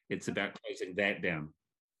it's about closing that down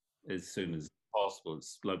as soon as possible.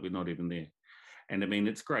 It's like we're not even there. And I mean,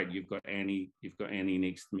 it's great. You've got Annie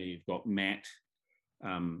next to me. You've got Matt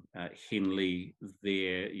Henley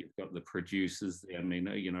there. You've got the producers there. I mean,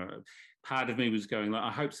 part of me was going like,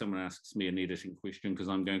 I hope someone asks me an editing question, because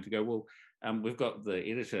I'm going to go, well, we've got the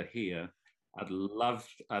editor here. I'd love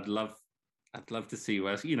to see you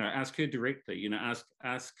ask her directly. Ask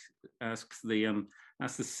the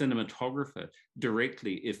cinematographer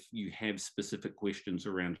directly if you have specific questions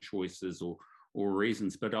around choices or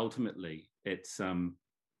reasons. But ultimately, it's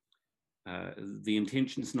the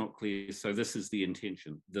intention's not clear. So this is the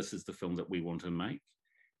intention. This is the film that we want to make.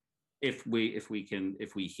 If we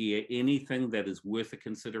hear anything that is worth a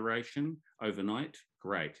consideration overnight,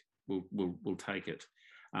 great. We'll take it.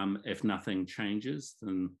 If nothing changes,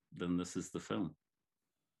 then this is the film.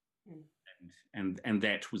 And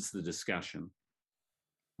that was the discussion.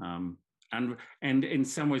 And in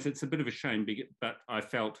some ways, it's a bit of a shame, but I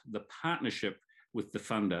felt the partnership with the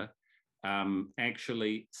funder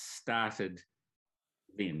actually started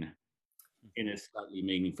then in a slightly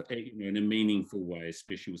meaningful, in a meaningful way,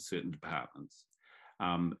 especially with certain departments.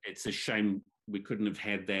 It's a shame we couldn't have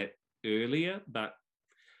had that earlier, but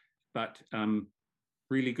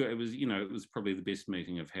really good. It was, it was probably the best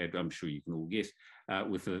meeting I've had. I'm sure you can all guess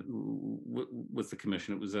with the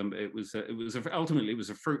commission. Ultimately it was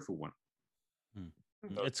a fruitful one.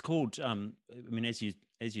 It's called. I mean, as you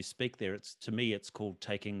speak there, to me it's called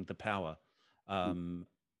taking the power, and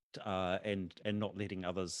not letting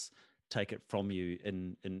others take it from you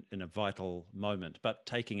in a vital moment, but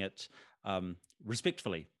taking it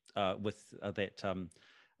respectfully with that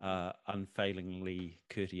unfailingly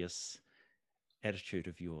courteous attitude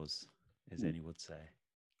of yours, as Annie would say.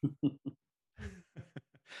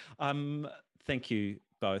 Thank you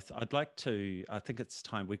both. I think it's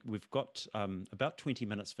time. We've got about 20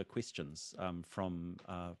 minutes for questions from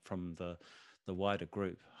the wider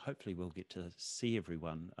group. Hopefully we'll get to see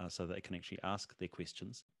everyone so they can actually ask their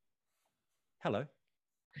questions. Hello.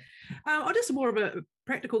 Just more of a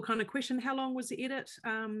practical kind of question. How long was the edit?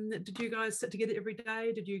 Did you guys sit together every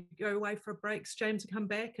day? Did you go away for breaks, James, to come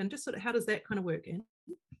back? And just sort of, how does that kind of work, Anne?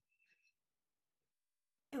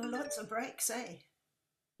 There were lots of breaks, eh?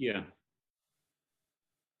 Yeah.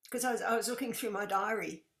 Because I was looking through my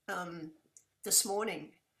diary this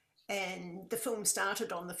morning, and the film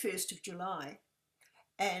started on the 1st of July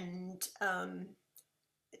and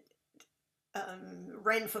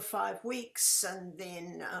ran for 5 weeks, and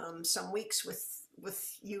then some weeks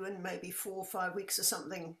with you, and maybe 4 or 5 weeks or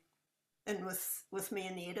something, and with me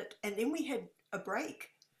in the edit. And then we had a break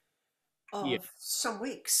of some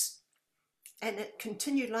weeks, and it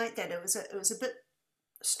continued like that. It was a bit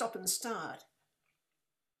stop and start.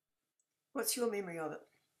 What's your memory of it?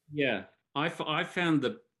 Yeah, I found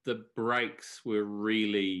the breaks were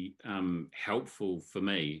really helpful for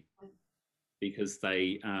me, because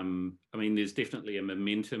they, I mean, there's definitely a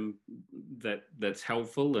momentum that's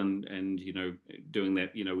helpful, and doing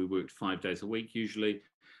that, we worked 5 days a week usually,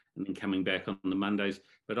 and then coming back on the Mondays.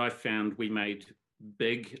 But I found we made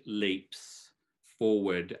big leaps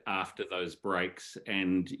forward after those breaks,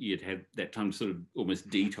 and you'd have that time to sort of almost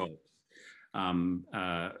detox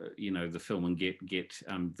the film and get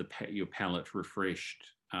your palate refreshed,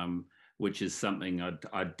 which is something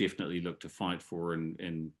I'd definitely look to fight for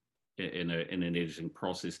in an editing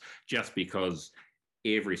process, just because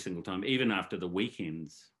every single time, even after the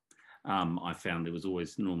weekends, I found there was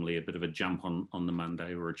always normally a bit of a jump on the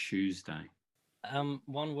Monday or a Tuesday.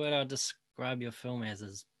 One word I'd describe your film as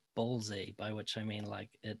is ballsy, by which I mean like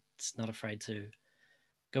it's not afraid to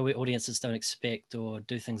go where audiences don't expect or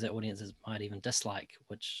do things that audiences might even dislike,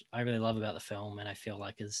 which I really love about the film, and I feel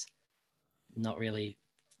like is not really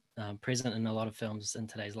present in a lot of films in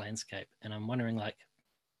today's landscape. And I'm wondering, like,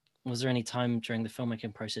 was there any time during the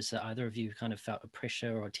filmmaking process that either of you kind of felt a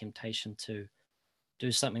pressure or a temptation to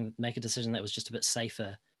do something, make a decision that was just a bit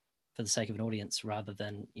safer for the sake of an audience, rather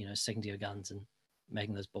than, sticking to your guns and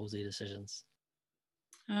making those ballsy decisions?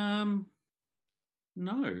 No,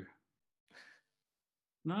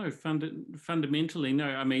 fundamentally, no.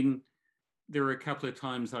 I mean, there were a couple of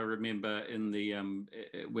times I remember in the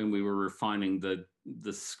when we were refining the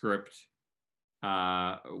script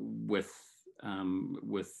with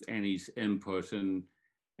Annie's input and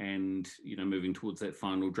moving towards that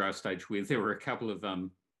final draft stage, where there were a couple of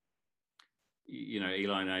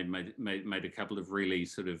Eli and I made a couple of really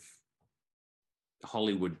sort of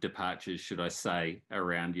Hollywood departures, should I say,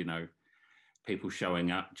 around people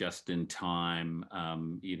showing up just in time,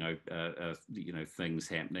 things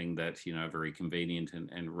happening that are very convenient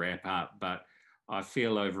and wrap up. But I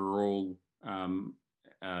feel overall,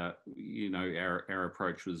 our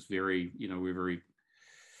approach was very,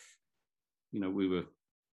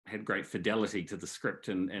 had great fidelity to the script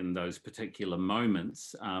in those particular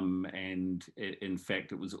moments. And in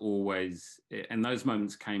fact, it was always, and those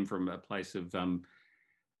moments came from a place of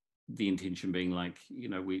the intention being like,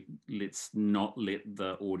 let's not let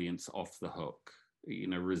the audience off the hook,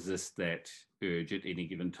 resist that urge at any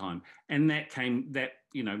given time. And that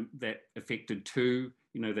affected two,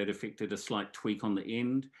 that affected a slight tweak on the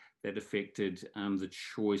end, that affected the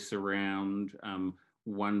choice around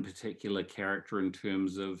one particular character in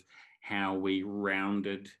terms of how we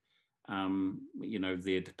rounded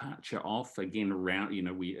their departure off. Again, around,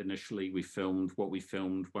 we filmed what we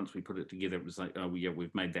filmed. Once we put it together, it was like, oh yeah,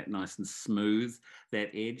 we've made that nice and smooth, that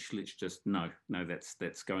edge. Let's just, no,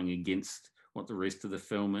 that's going against what the rest of the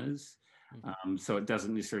film is. So it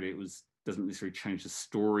doesn't necessarily, it was doesn't necessarily change the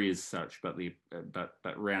story as such, but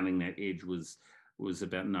but rounding that edge was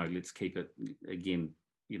about, no, let's keep it, again,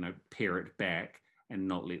 you know, pare it back and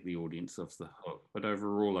not let the audience off the hook. But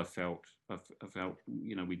overall, I felt,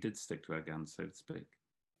 you know, we did stick to our guns, so to speak.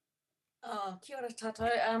 Oh, kia ora tato.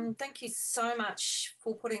 Thank you so much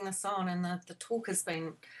for putting this on, and the talk has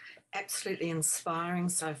been absolutely inspiring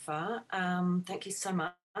so far. Thank you so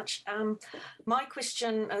much. My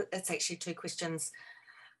question, it's actually two questions.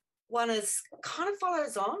 One is kind of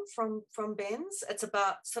follows on from Ben's. It's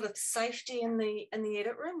about sort of safety in the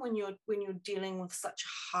edit room when you're dealing with such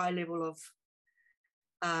a high level of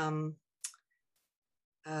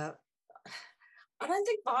I don't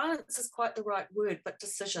think violence is quite the right word, but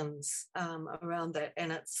decisions around that.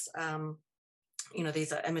 And it's, you know,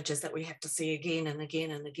 these are images that we have to see again and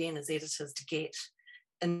again and again as editors to get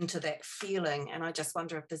into that feeling. And I just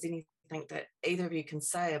wonder if there's anything that either of you can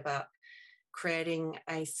say about creating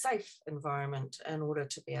a safe environment in order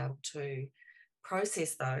to be able to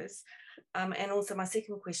process those. And also my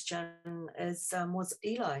second question is, was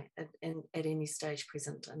Eli at any stage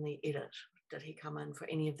present in the edit? Did he come in for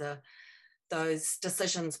any of those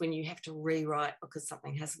decisions when you have to rewrite because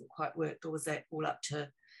something hasn't quite worked, or was that all up to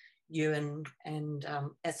you and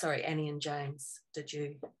Annie and James? Did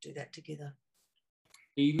you do that together?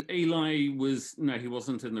 Eli he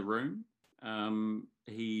wasn't in the room.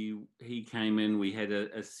 He came in. We had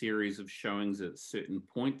a series of showings at certain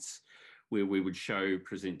points where we would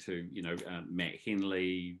present to, you know, Matt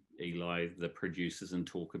Henley, Eli, the producers, and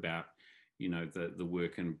talk about, you know, the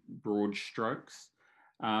work in broad strokes.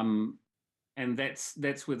 And that's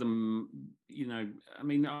where you know, I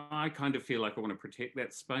mean, I kind of feel like I want to protect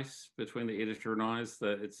that space between the editor and I.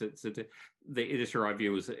 The editor I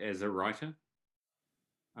view as a writer.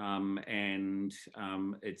 And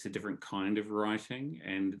it's a different kind of writing,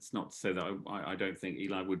 and it's not so that I don't think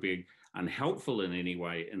Eli would be unhelpful in any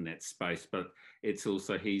way in that space, but it's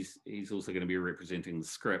also he's also going to be representing the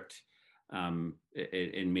script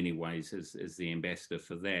in many ways as the ambassador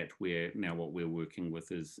for that, where now what we're working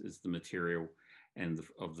with is the material and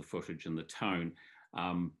of the footage and the tone.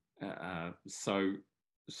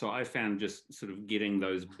 So I found just sort of asking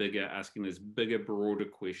those bigger, broader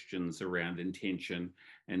questions around intention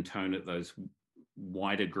and tone at those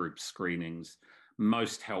wider group screenings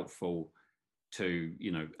most helpful to,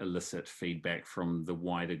 you know, elicit feedback from the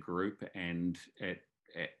wider group. And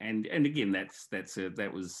again,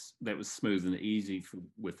 that was smooth and easy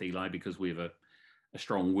with Eli because we have a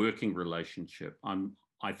strong working relationship.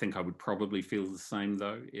 I think I would probably feel the same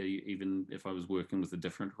though, even if I was working with a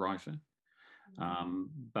different writer.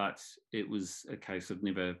 But it was a case of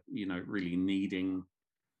never, you know, really needing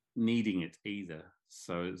it either.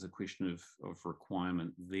 So it's a question of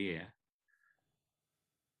requirement there.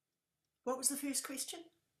 What was the first question?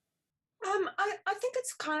 I think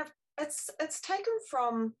it's kind of, it's taken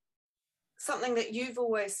from something that you've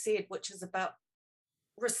always said, which is about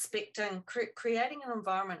respecting, creating an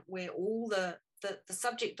environment where all the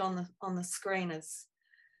subject on the screen is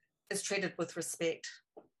treated with respect.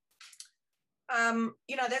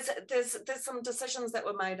 You know, there's some decisions that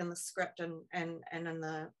were made in the script and in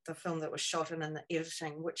the film that was shot and in the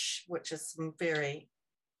editing, which is some very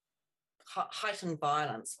heightened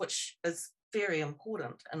violence, which is very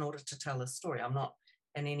important in order to tell the story. I'm not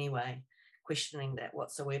in any way questioning that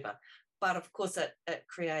whatsoever. But of course, it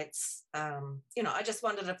creates, you know, I just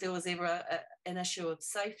wondered if there was ever an issue of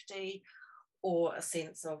safety or a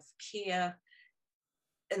sense of care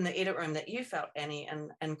in the edit room that you felt, Annie,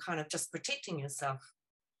 and kind of just protecting yourself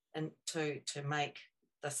and to make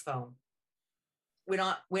this film.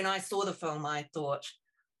 When I saw the film, I thought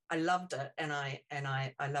I loved it, and I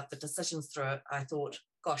loved the decisions through it. I thought,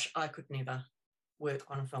 gosh, I could never work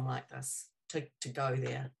on a film like this to go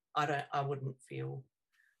there. I wouldn't feel,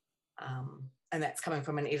 and that's coming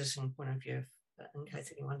from an editing point of view, in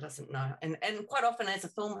case anyone doesn't know. And quite often as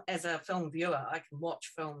a film viewer, I can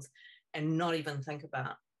watch films and not even think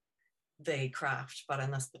about the craft, but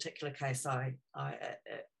in this particular case,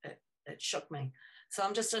 it shook me. So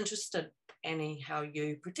I'm just interested, Annie, how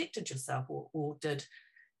you protected yourself, or did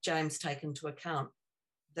James take into account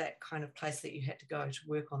that kind of place that you had to go to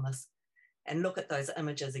work on this and look at those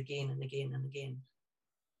images again and again and again?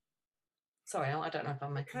 Sorry, I don't know if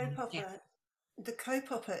I'm making The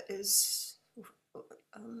kaupapa is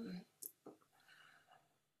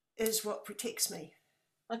what protects me.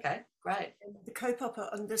 Okay, great. And the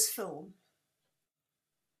kaupapa on this film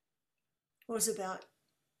was about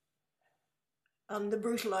the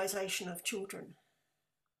brutalisation of children,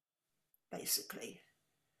 basically.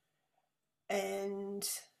 And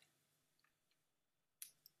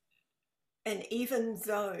even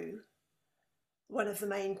though one of the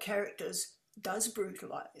main characters does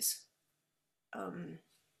brutalize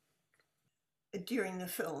during the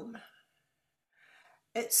film.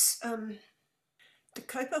 It's the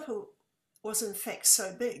kaupapa was in fact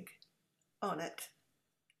so big on it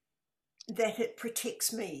that it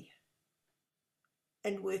protects me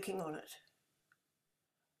in working on it.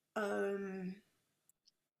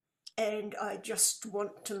 And I just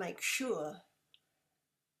want to make sure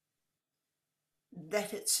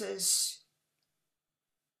that it's as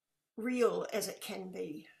real as it can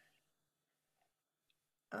be.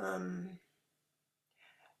 And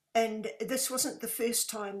this wasn't the first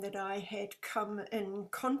time that I had come in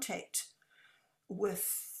contact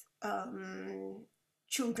with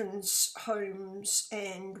children's homes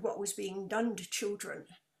and what was being done to children,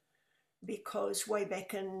 because way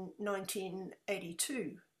back in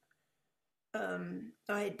 1982,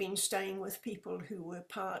 I had been staying with people who were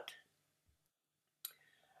part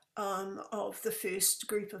of the first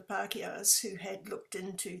group of Pākehās who had looked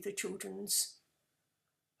into the children's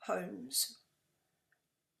homes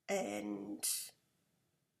and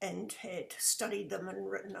had studied them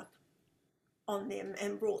and written up on them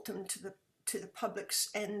and brought them to the public's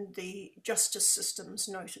and the justice system's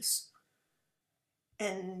notice.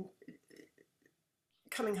 And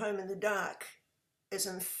Coming Home in the Dark is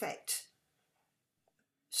in fact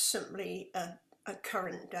simply a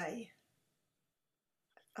current day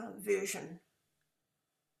version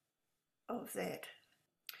of that.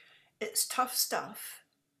 It's tough stuff,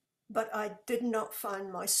 but I did not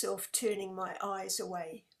find myself turning my eyes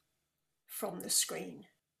away from the screen.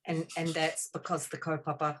 And that's because the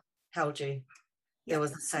kaupapa held you. There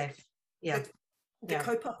was a safe. Yeah. The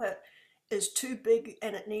kaupapa is too big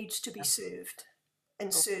and it needs to be served,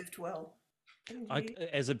 and served well.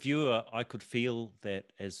 As a viewer, I could feel that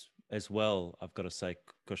as well. I've got to say,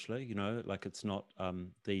 Kushla, you know, like it's not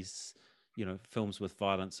these, you know, films with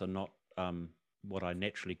violence are not what I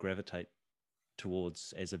naturally gravitate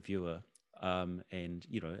towards as a viewer. And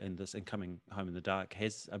you know, and Coming Home in the Dark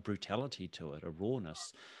has a brutality to it, a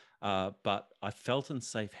rawness. But I felt in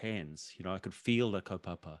safe hands. You know, I could feel the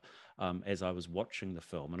kaupapa as I was watching the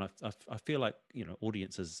film, and I feel like, you know,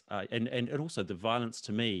 audiences and also the violence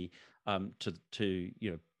to me, to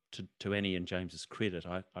you know, to Annie and James's credit,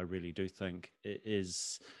 I really do think it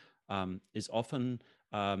is often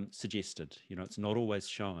suggested. You know, it's not always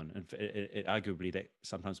shown, and it arguably that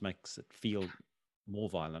sometimes makes it feel more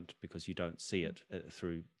violent because you don't see it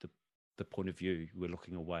through the point of view. We're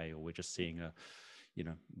looking away, or we're just seeing a, you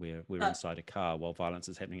know, we're inside a car while violence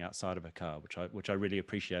is happening outside of a car, which I really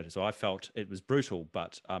appreciated. So I felt it was brutal,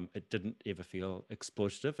 but it didn't ever feel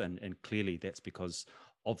exploitative, and clearly that's because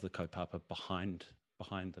of the kaupapa behind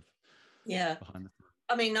the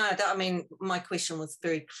I mean, no, I mean, my question was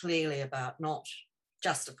very clearly about not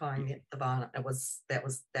justifying the violence. That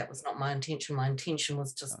was not my intention. My intention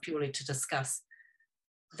was just purely to discuss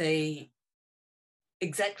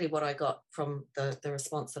exactly what I got from the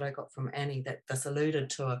response that I got from Annie, that this alluded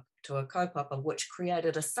to a kaupapa, which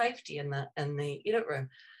created a safety in the edit room.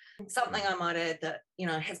 Something I might add that, you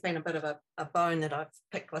know, has been a bit of a bone that I've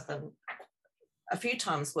picked with them a few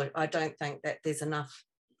times, where I don't think that there's enough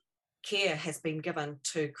care has been given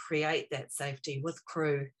to create that safety with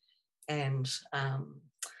crew and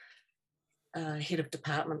head of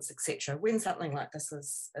departments, etc., when something like this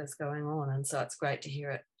is going on. And so it's great to hear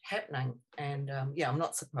it happening. And I'm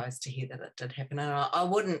not surprised to hear that it did happen. And I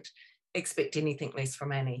wouldn't expect anything less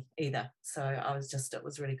from Annie either. So it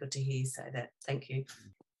was really good to hear you say that. Thank you.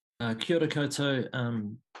 Kia ora koutou,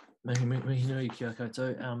 mihi nui kia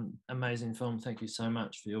koutou. Amazing film. Thank you so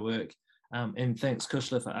much for your work. And thanks,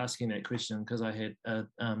 Kushla, for asking that question, because I had a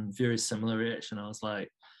very similar reaction. I was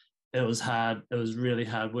like, it was hard. It was really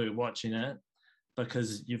hard work watching it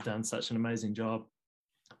because you've done such an amazing job.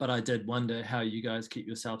 But I did wonder how you guys keep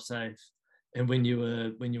yourself safe. And when you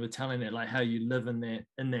were telling it, like how you live in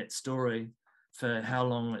that story for how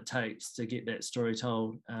long it takes to get that story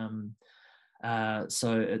told.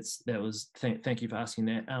 So thank you for asking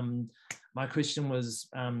that. My question was,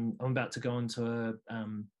 I'm about to go into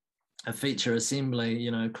a feature assembly,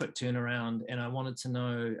 you know, quick turnaround, and I wanted to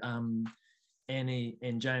know, Annie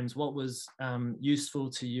and James, what was useful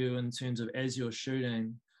to you in terms of, as you're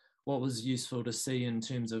shooting, what was useful to see in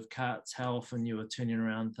terms of cuts, how often you were turning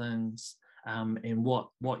around things, and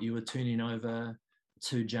what you were turning over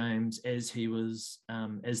to James as he was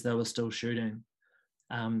as they were still shooting.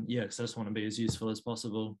 Because I just want to be as useful as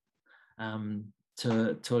possible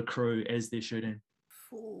to a crew as they're shooting.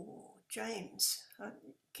 For James,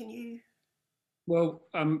 can you? Well,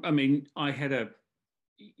 I mean, I had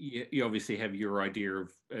you obviously have your idea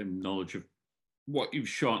of knowledge of what you've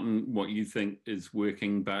shot and what you think is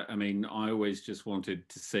working. But I mean, I always just wanted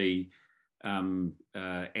to see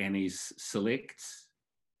Annie's selects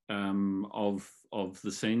of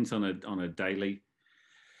the scenes on a daily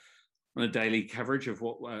coverage of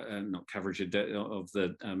what not coverage of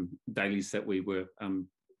the dailies that we were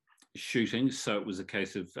shooting. So it was a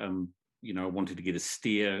case of you know, I wanted to get a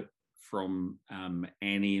steer from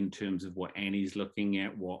Annie in terms of what Annie's looking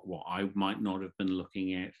at, what I might not have been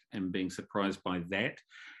looking at, and being surprised by that.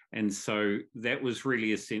 And so that was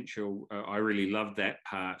really essential. I really loved that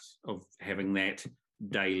part of having that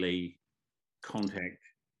daily contact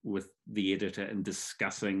with the editor and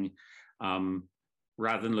discussing,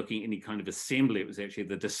 rather than looking at any kind of assembly, it was actually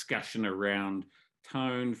the discussion around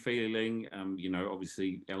tone, feeling, you know,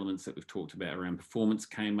 obviously elements that we've talked about around performance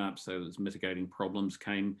came up, so those mitigating problems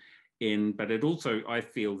came in, but it also, I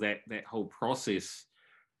feel that that whole process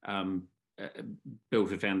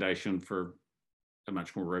built a foundation for a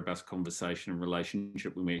much more robust conversation and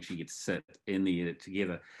relationship when we actually get to sit in the edit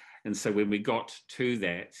together. And so when we got to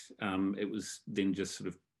that, it was then just sort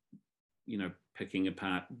of, you know, picking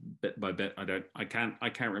apart bit by bit. I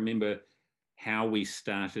can't remember how we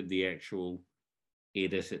started the actual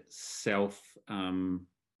edit itself.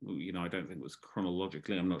 You know, I don't think it was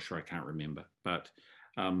chronologically. I'm not sure. I can't remember, but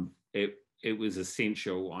it was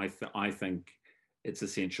essential. I think it's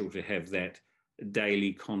essential to have that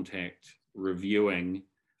daily contact reviewing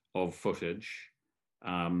of footage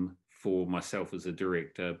for myself as a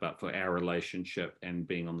director, but for our relationship and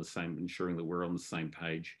being on the same, ensuring that we're on the same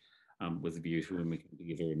page with the view to when we come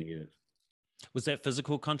together and edit. Was that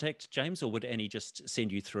physical contact, James, or would Annie just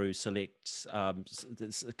send you through selects,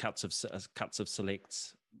 cuts of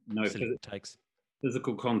selects? No, select takes.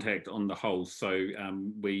 Physical contact on the whole. So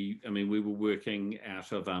we were working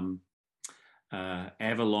out of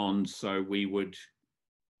Avalon, so we would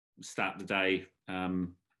start the day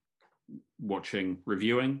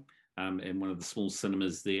reviewing in one of the small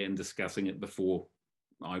cinemas there and discussing it before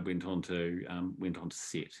I went on to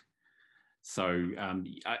set. So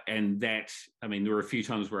and that, I mean, there were a few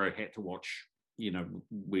times where I had to watch, you know,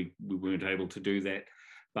 we weren't able to do that.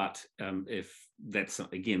 But if that's,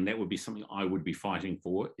 again, that would be something I would be fighting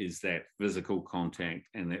for, is that physical contact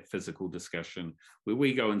and that physical discussion where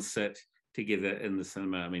we go and sit together in the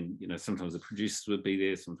cinema. I mean, you know, sometimes the producers would be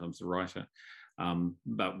there, sometimes the writer,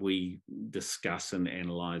 but we discuss and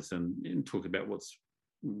analyze and talk about what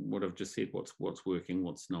I've just said, what's working,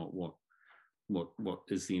 what's not, what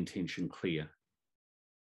is the intention clear.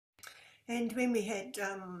 And when we had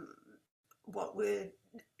what were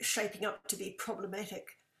shaping up to be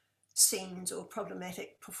problematic scenes or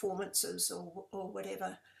problematic performances or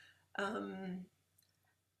whatever,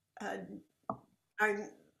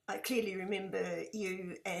 I clearly remember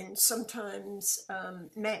you and sometimes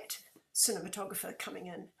Matt, cinematographer, coming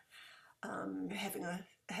in, having a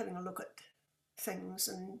look at things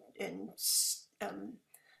and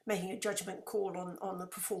making a judgment call on the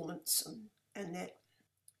performance, and that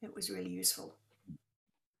it was really useful.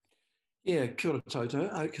 Yeah, kia ora toto,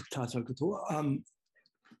 tātou katoa.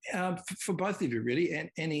 For both of you, really, and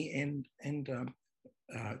Annie and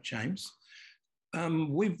James.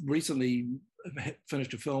 We've recently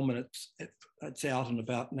finished a film and it's out and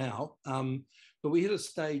about now. But we had a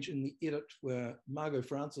stage in the edit where Margot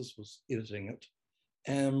Francis was editing it,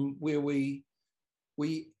 where we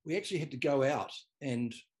actually had to go out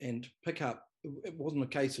and pick up. It wasn't a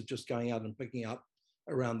case of just going out and picking up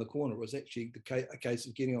around the corner. It was actually a case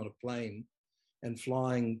of getting on a plane and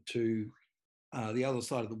flying to the other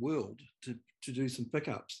side of the world to do some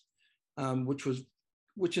pickups,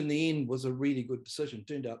 which in the end was a really good decision,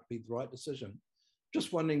 turned out to be the right decision.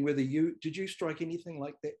 Just wondering whether did you strike anything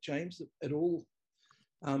like that, James, at all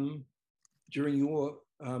during your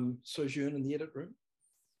sojourn in the edit room?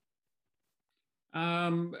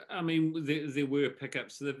 I mean, there were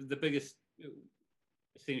pickups. The biggest,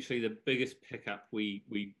 essentially the biggest pickup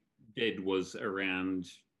we did was around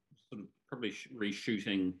sort of probably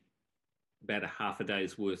reshooting about a half a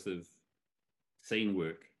day's worth of scene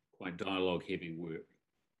work, quite dialogue heavy work.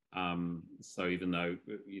 So even though,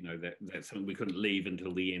 you know, that's something we couldn't leave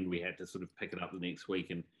until the end, we had to sort of pick it up the next week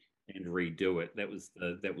and redo it. That was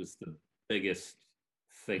the biggest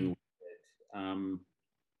thing we did.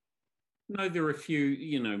 No, there are a few,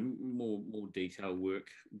 you know, more detailed work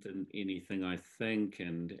than anything, I think,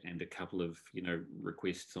 and a couple of, you know,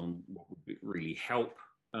 requests on what would really help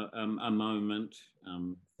a moment.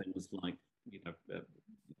 Things like, you know,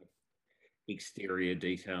 exterior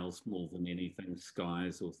details more than anything,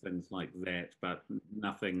 skies or things like that, but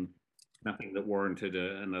nothing that warranted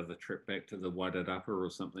another trip back to the Wairarapa or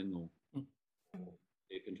something, or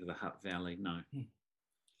into the Hutt Valley. No.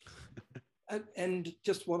 And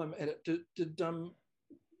just while I'm at it, did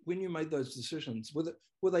when you made those decisions,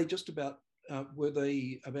 were they just about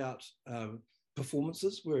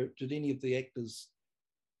performances? Did any of the actors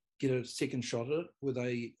get a second shot at it? Were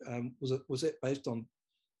they was that based on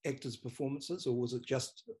actors' performances, or was it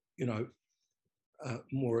just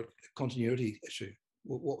more a continuity issue?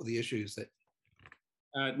 What were the issues that?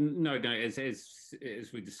 No. As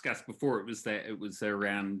we discussed before, it was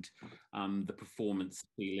around the performance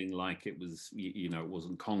feeling like it was, it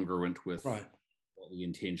wasn't congruent with what the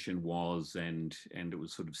intention was, and it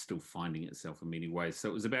was sort of still finding itself in many ways. So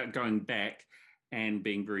it was about going back and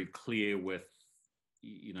being very clear with,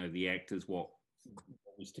 the actors what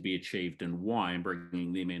was to be achieved and why, and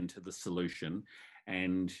bringing them into the solution.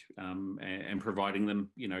 And providing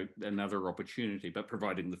them, another opportunity, but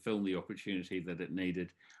providing the film the opportunity that it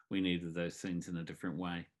needed. We needed those scenes in a different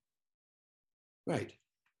way. Great.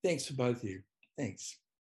 Thanks for both of you. Thanks.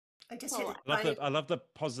 I love the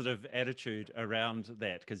positive attitude around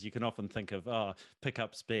that, because you can often think of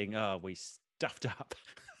pickups being we stuffed up.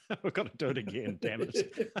 We've got to do it again, damn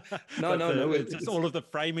it. No. It's just all of the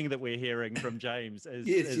framing that we're hearing from James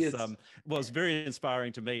was very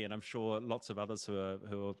inspiring to me, and I'm sure lots of others who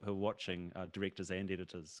are watching, directors and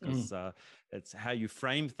editors, because it's how you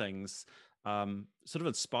frame things sort of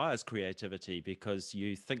inspires creativity, because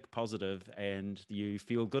you think positive and you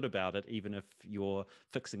feel good about it, even if you're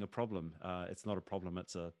fixing a problem. It's not a problem,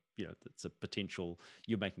 it's a potential,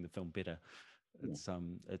 you're making the film better. It's a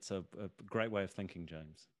great way of thinking,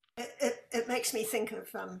 James. It makes me think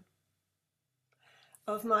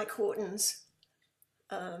of Mike Horton's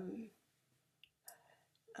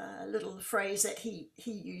little phrase that he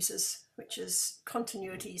uses, which is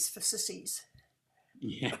continuities for sissies.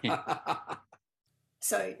 Yeah.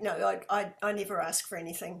 So no, I never ask for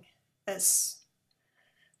anything as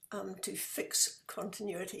to fix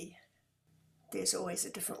continuity. There's always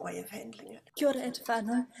a different way of handling it. Kia ora e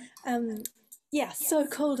whānau. Yeah, so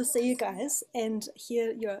cool to see you guys and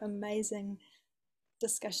hear your amazing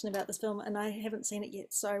discussion about this film, and I haven't seen it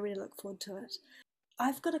yet, so I really look forward to it.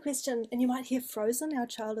 I've got a question, and you might hear Frozen. Our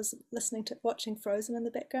child is watching Frozen in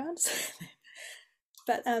the background.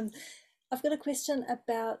 But I've got a question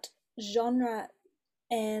about genre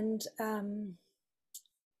and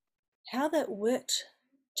how that worked,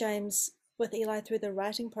 James, with Eli through the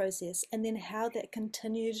writing process, and then how you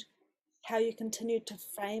continued to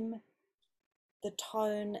frame the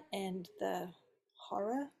tone and the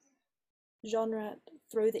horror genre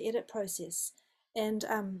through the edit process. And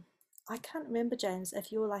I can't remember, James,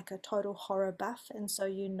 if you're like a total horror buff and so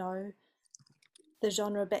the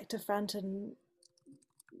genre back to front, and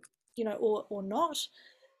or not,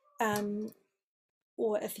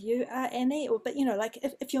 or if you are Annie, but like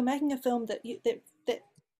if you're making a film that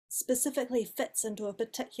specifically fits into a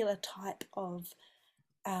particular type of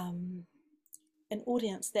an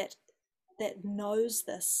audience that knows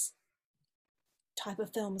this type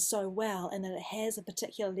of film so well, and that it has a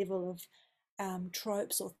particular level of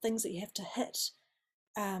tropes or things that you have to hit.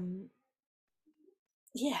 How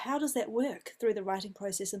does that work through the writing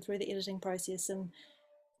process and through the editing process? And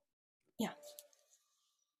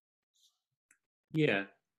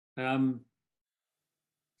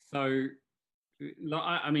so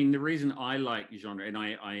I mean, the reason I like genre, and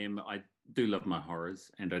I do love my horrors,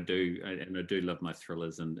 and I do love my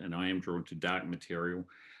thrillers, and I am drawn to dark material,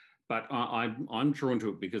 but I'm drawn to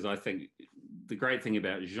it because I think the great thing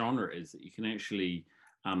about genre is that you can actually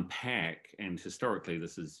unpack, and historically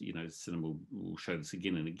this is, cinema will show this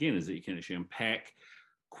again and again, is that you can actually unpack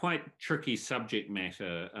quite tricky subject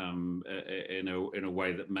matter in a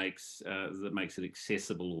way that makes it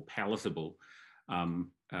accessible or palatable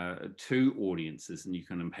to audiences, and you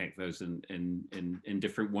can unpack those in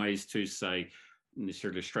different ways to, say,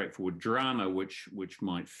 necessarily straightforward drama, which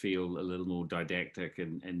might feel a little more didactic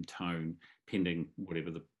in tone, pending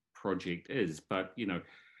whatever the project is. But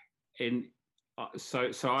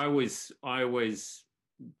so I always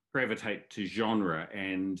gravitate to genre,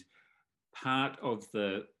 and part of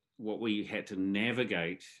what we had to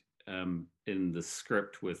navigate in the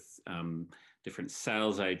script with different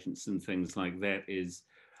sales agents and things like that is,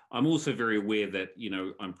 I'm also very aware that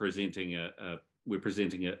we're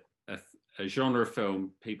presenting a genre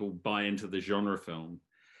film. People buy into the genre film,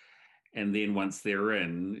 and then once they're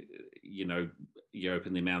in, you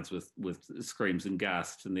open their mouths with screams and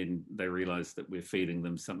gasps, and then they realize that we're feeding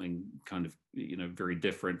them something kind of very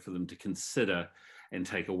different for them to consider and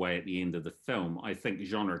take away at the end of the film. I think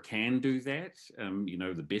genre can do that.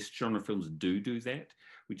 The best genre films do that.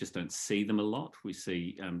 We just don't see them a lot. We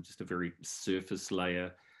see just a very surface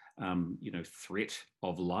layer threat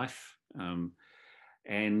of life.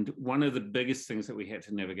 And one of the biggest things that we had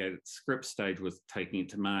to navigate at the script stage with taking it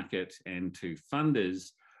to market and to funders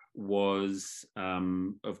was,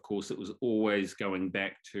 of course, it was always going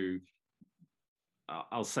back to,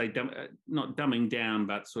 I'll say, not dumbing down,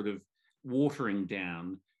 but sort of watering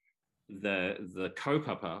down the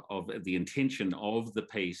kaupapa of the intention of the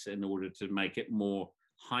piece in order to make it more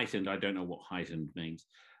heightened. I don't know what heightened means,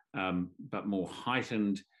 but more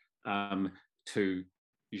heightened to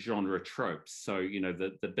genre tropes. So,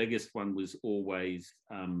 the biggest one was always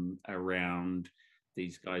around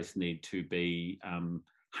these guys need to be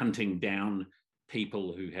hunting down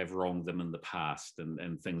people who have wronged them in the past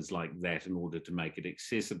and things like that in order to make it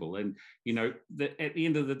accessible. And, at the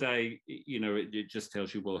end of the day, it just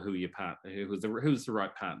tells you, well, who your partner, who's the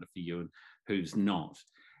right partner for you and who's not.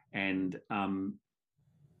 And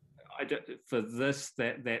for this,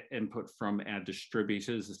 that input from our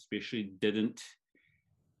distributors especially didn't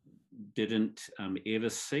ever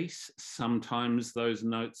cease. Sometimes those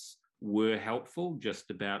notes were helpful.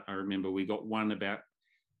 I remember we got one about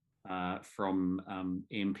from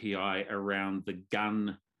MPI around the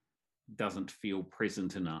gun doesn't feel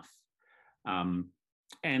present enough.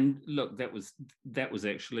 And look, that was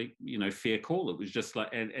actually, fair call. It was just like,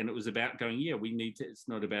 and it was about going, yeah, we need to, it's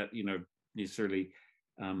not about, necessarily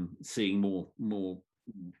seeing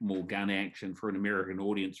more gun action for an American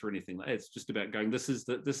audience or anything like that. It's just about going, this is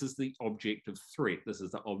the object of threat, this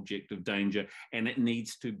is the object of danger, and it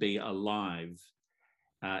needs to be alive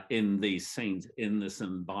in these scenes, in this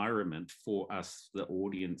environment for us, the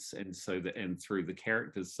audience, and through the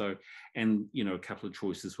characters. So, and a couple of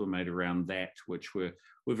choices were made around that, which were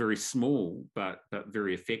very small but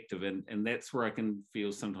very effective, and that's where I can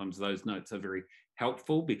feel sometimes those notes are very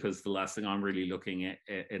helpful, because the last thing I'm really looking at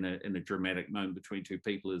in a dramatic moment between two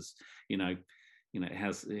people is,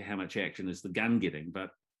 how much action is the gun getting,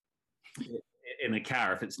 but in a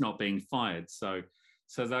car if it's not being fired. So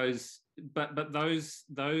those, but those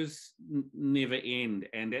never end.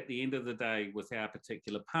 And at the end of the day, with our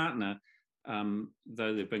particular partner,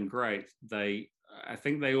 though they've been great, I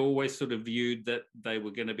think they always sort of viewed that they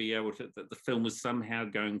were going to be able to, that the film was somehow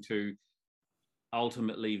going to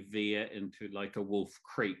ultimately veer into like a Wolf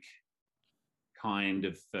Creek kind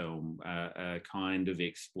of film, a kind of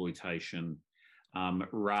exploitation,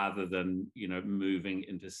 rather than, moving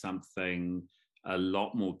into something a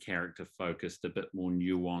lot more character focused, a bit more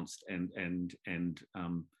nuanced and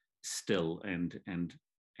still and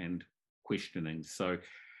questioning. So,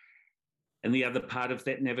 and the other part of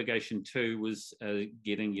that navigation too was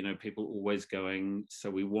getting, people always going, so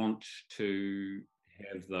we want to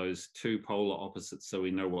have those two polar opposites, so we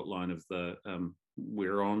know what line of the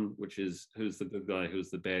we're on, which is who's the good guy, who's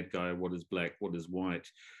the bad guy, what is black, what is white,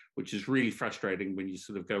 which is really frustrating when you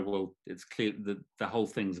sort of go, well, it's clear that the whole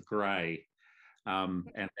thing's grey. And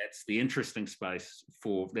that's the interesting space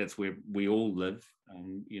that's where we all live.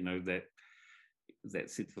 That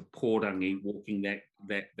sense of Pōrangi, walking that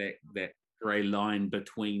grey line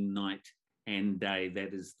between night and day.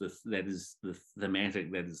 That is the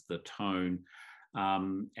thematic. That is the tone.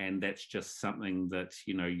 And that's just something that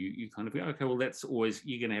you kind of go, okay, well, that's always,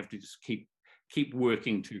 you're going to have to just keep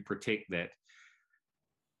working to protect that.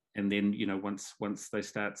 And then, once they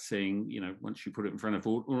start seeing, once you put it in front of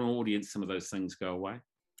an audience, some of those things go away.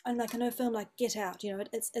 And like in a film like Get Out,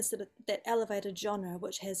 it's sort of that elevated genre,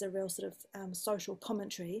 which has a real sort of social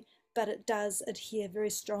commentary, but it does adhere very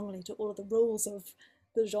strongly to all of the rules of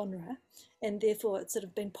the genre. And therefore it's sort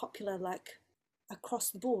of been popular like across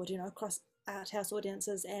the board, across art house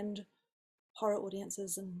audiences and horror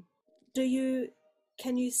audiences. And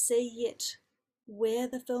can you see yet where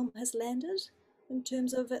the film has landed in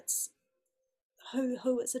terms of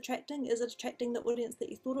who it's attracting? Is it attracting the audience that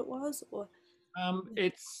you thought it was, or?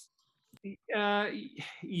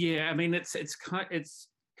 Yeah. I mean,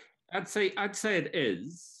 I'd say it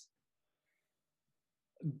is,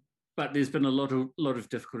 but there's been a lot of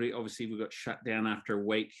difficulty. Obviously, we got shut down after a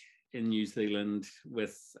week in New Zealand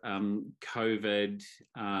with COVID.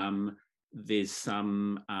 There's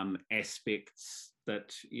some aspects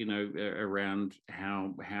that around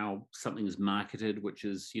how something is marketed, which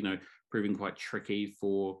is proving quite tricky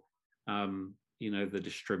for the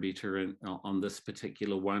distributor on this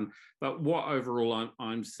particular one. But what overall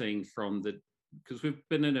I'm seeing from because we've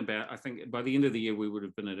been in about, I think by the end of the year we would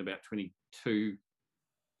have been in about 22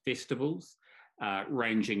 festivals,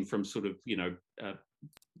 ranging from sort of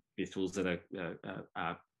festivals that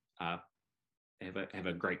have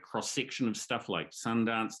a great cross section of stuff like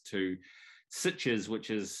Sundance to Sitges, which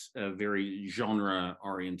is very genre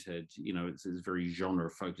oriented. It's a very genre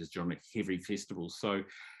focused, genre heavy festival. So,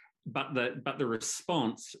 the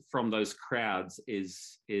response from those crowds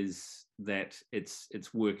is that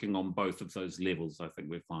it's working on both of those levels. I think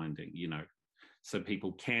we're finding, so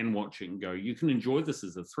people can watch it and go, you can enjoy this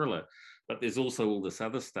as a thriller, but there's also all this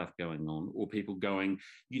other stuff going on, or people going,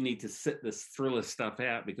 you need to sit this thriller stuff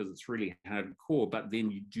out because it's really hardcore, but then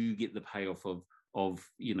you do get the payoff of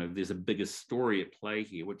there's a bigger story at play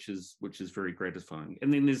here, which is very gratifying.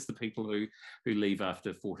 And then there's the people who leave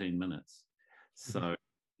after 14 minutes. So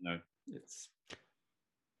it's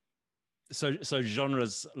so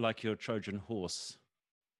genres like your Trojan horse.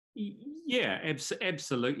 Yeah,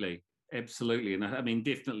 absolutely. And I mean,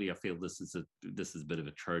 definitely, I feel this is a bit of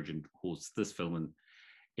a Trojan horse. This film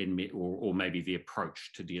or maybe the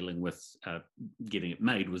approach to dealing with getting it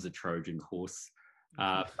made was a Trojan horse.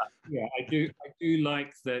 But yeah, I do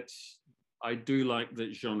like that. I do like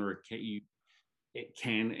that genre. It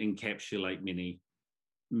can encapsulate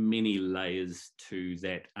many layers to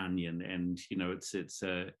that onion, and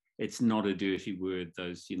it's not a dirty word.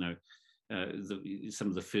 Those some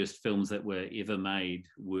of the first films that were ever made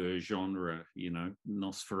were genre,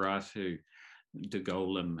 Nosferatu, De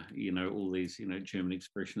Golem, all these, German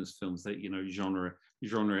expressionist films that, genre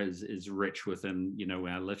is rich within, our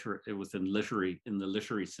in the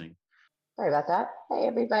literary scene. Sorry about that. Hey,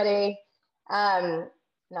 everybody. Nice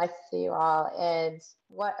to see you all. And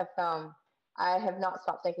what a film. I have not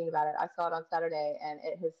stopped thinking about it. I saw it on Saturday and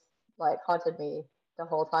it has haunted me the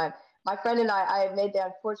whole time. My friend and I made the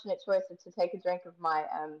unfortunate choice to take a drink of my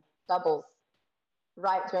doubles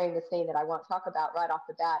right during the scene that I won't talk about right off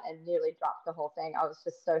the bat, and nearly dropped the whole thing. I was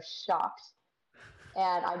just so shocked.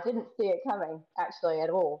 And I didn't see it coming, actually, at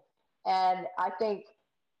all. And I think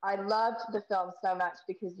I loved the film so much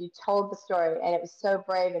because you told the story, and it was so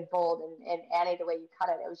brave and bold. And Annie, the way you cut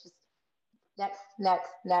it was just next.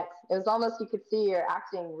 It was almost, you could see your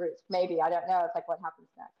acting roots, maybe. I don't know. It's like, what happens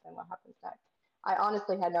next and what happens next? I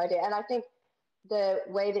honestly had no idea. And I think the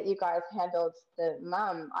way that you guys handled the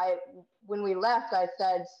mom, when we left, I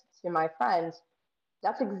said to my friend,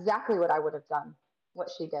 that's exactly what I would have done, what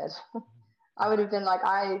she did. I would have been like,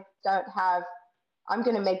 I'm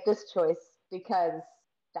going to make this choice because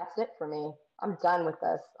that's it for me. I'm done with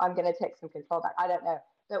this. I'm going to take some control back. I don't know.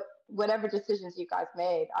 But whatever decisions you guys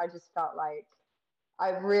made, I just felt like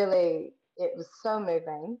it was so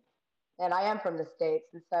moving. And I am from the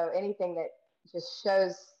States. And so anything that just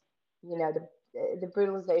shows, the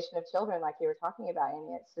brutalization of children, like you were talking about,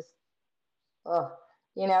 Amy, it's just,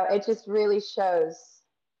 it just really shows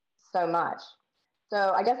so much.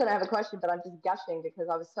 So I guess I don't have a question, but I'm just gushing because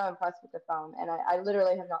I was so impressed with the film, and I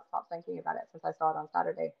literally have not stopped thinking about it since I saw it on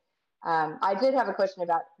Saturday. I did have a question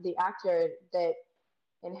about the actor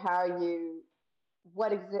and how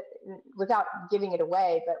without giving it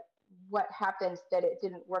away, but what happened that it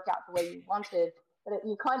didn't work out the way you wanted. But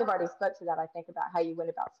you kind of already spoke to that, I think, about how you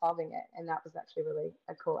went about solving it, and that was actually really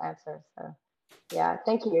a cool answer. So, yeah,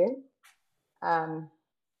 thank you.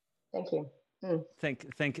 Thank you.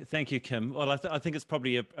 Thank you, Kim. Well, I think it's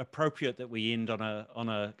probably appropriate that we end on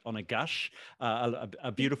a gush,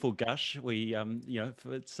 a beautiful gush. We,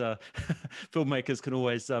 it's filmmakers can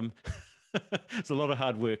always. It's a lot of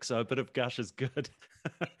hard work, so a bit of gush is good.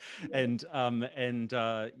 and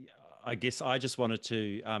I guess I just wanted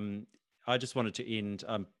to end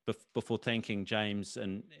before thanking James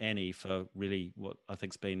and Annie for really what I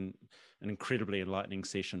think's been an incredibly enlightening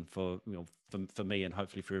session for me and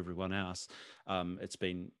hopefully for everyone else. It's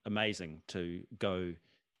been amazing to go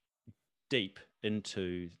deep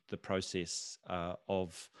into the process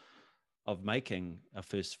of making a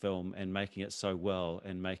first film and making it so well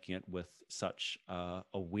and making it with such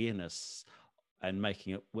awareness and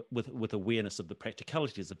making it with awareness of the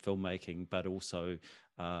practicalities of filmmaking, but also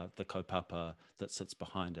the kaupapa that sits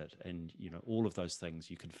behind it. And, all of those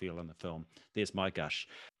things you can feel in the film. There's my gush.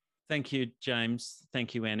 Thank you, James.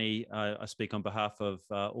 Thank you, Annie. I speak on behalf of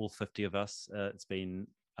all 50 of us. It's been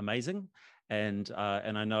amazing. And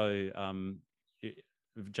I know,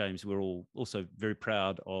 James, we're all also very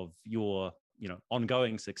proud of your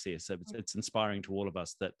ongoing success. It's inspiring to all of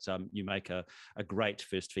us that you make a great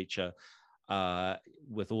first feature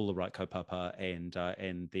with all the right kaupapa, and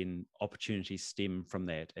then opportunities stem from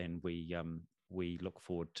that, and we look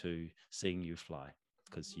forward to seeing you fly,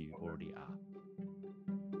 because you already are.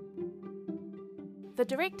 The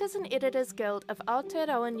Directors and Editors Guild of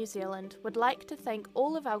Aotearoa New Zealand would like to thank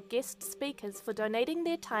all of our guest speakers for donating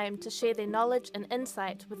their time to share their knowledge and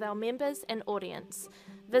insight with our members and audience.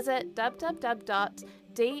 Visit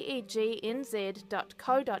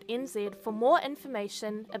www.degnz.co.nz for more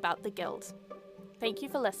information about the Guild. Thank you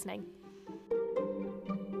for listening.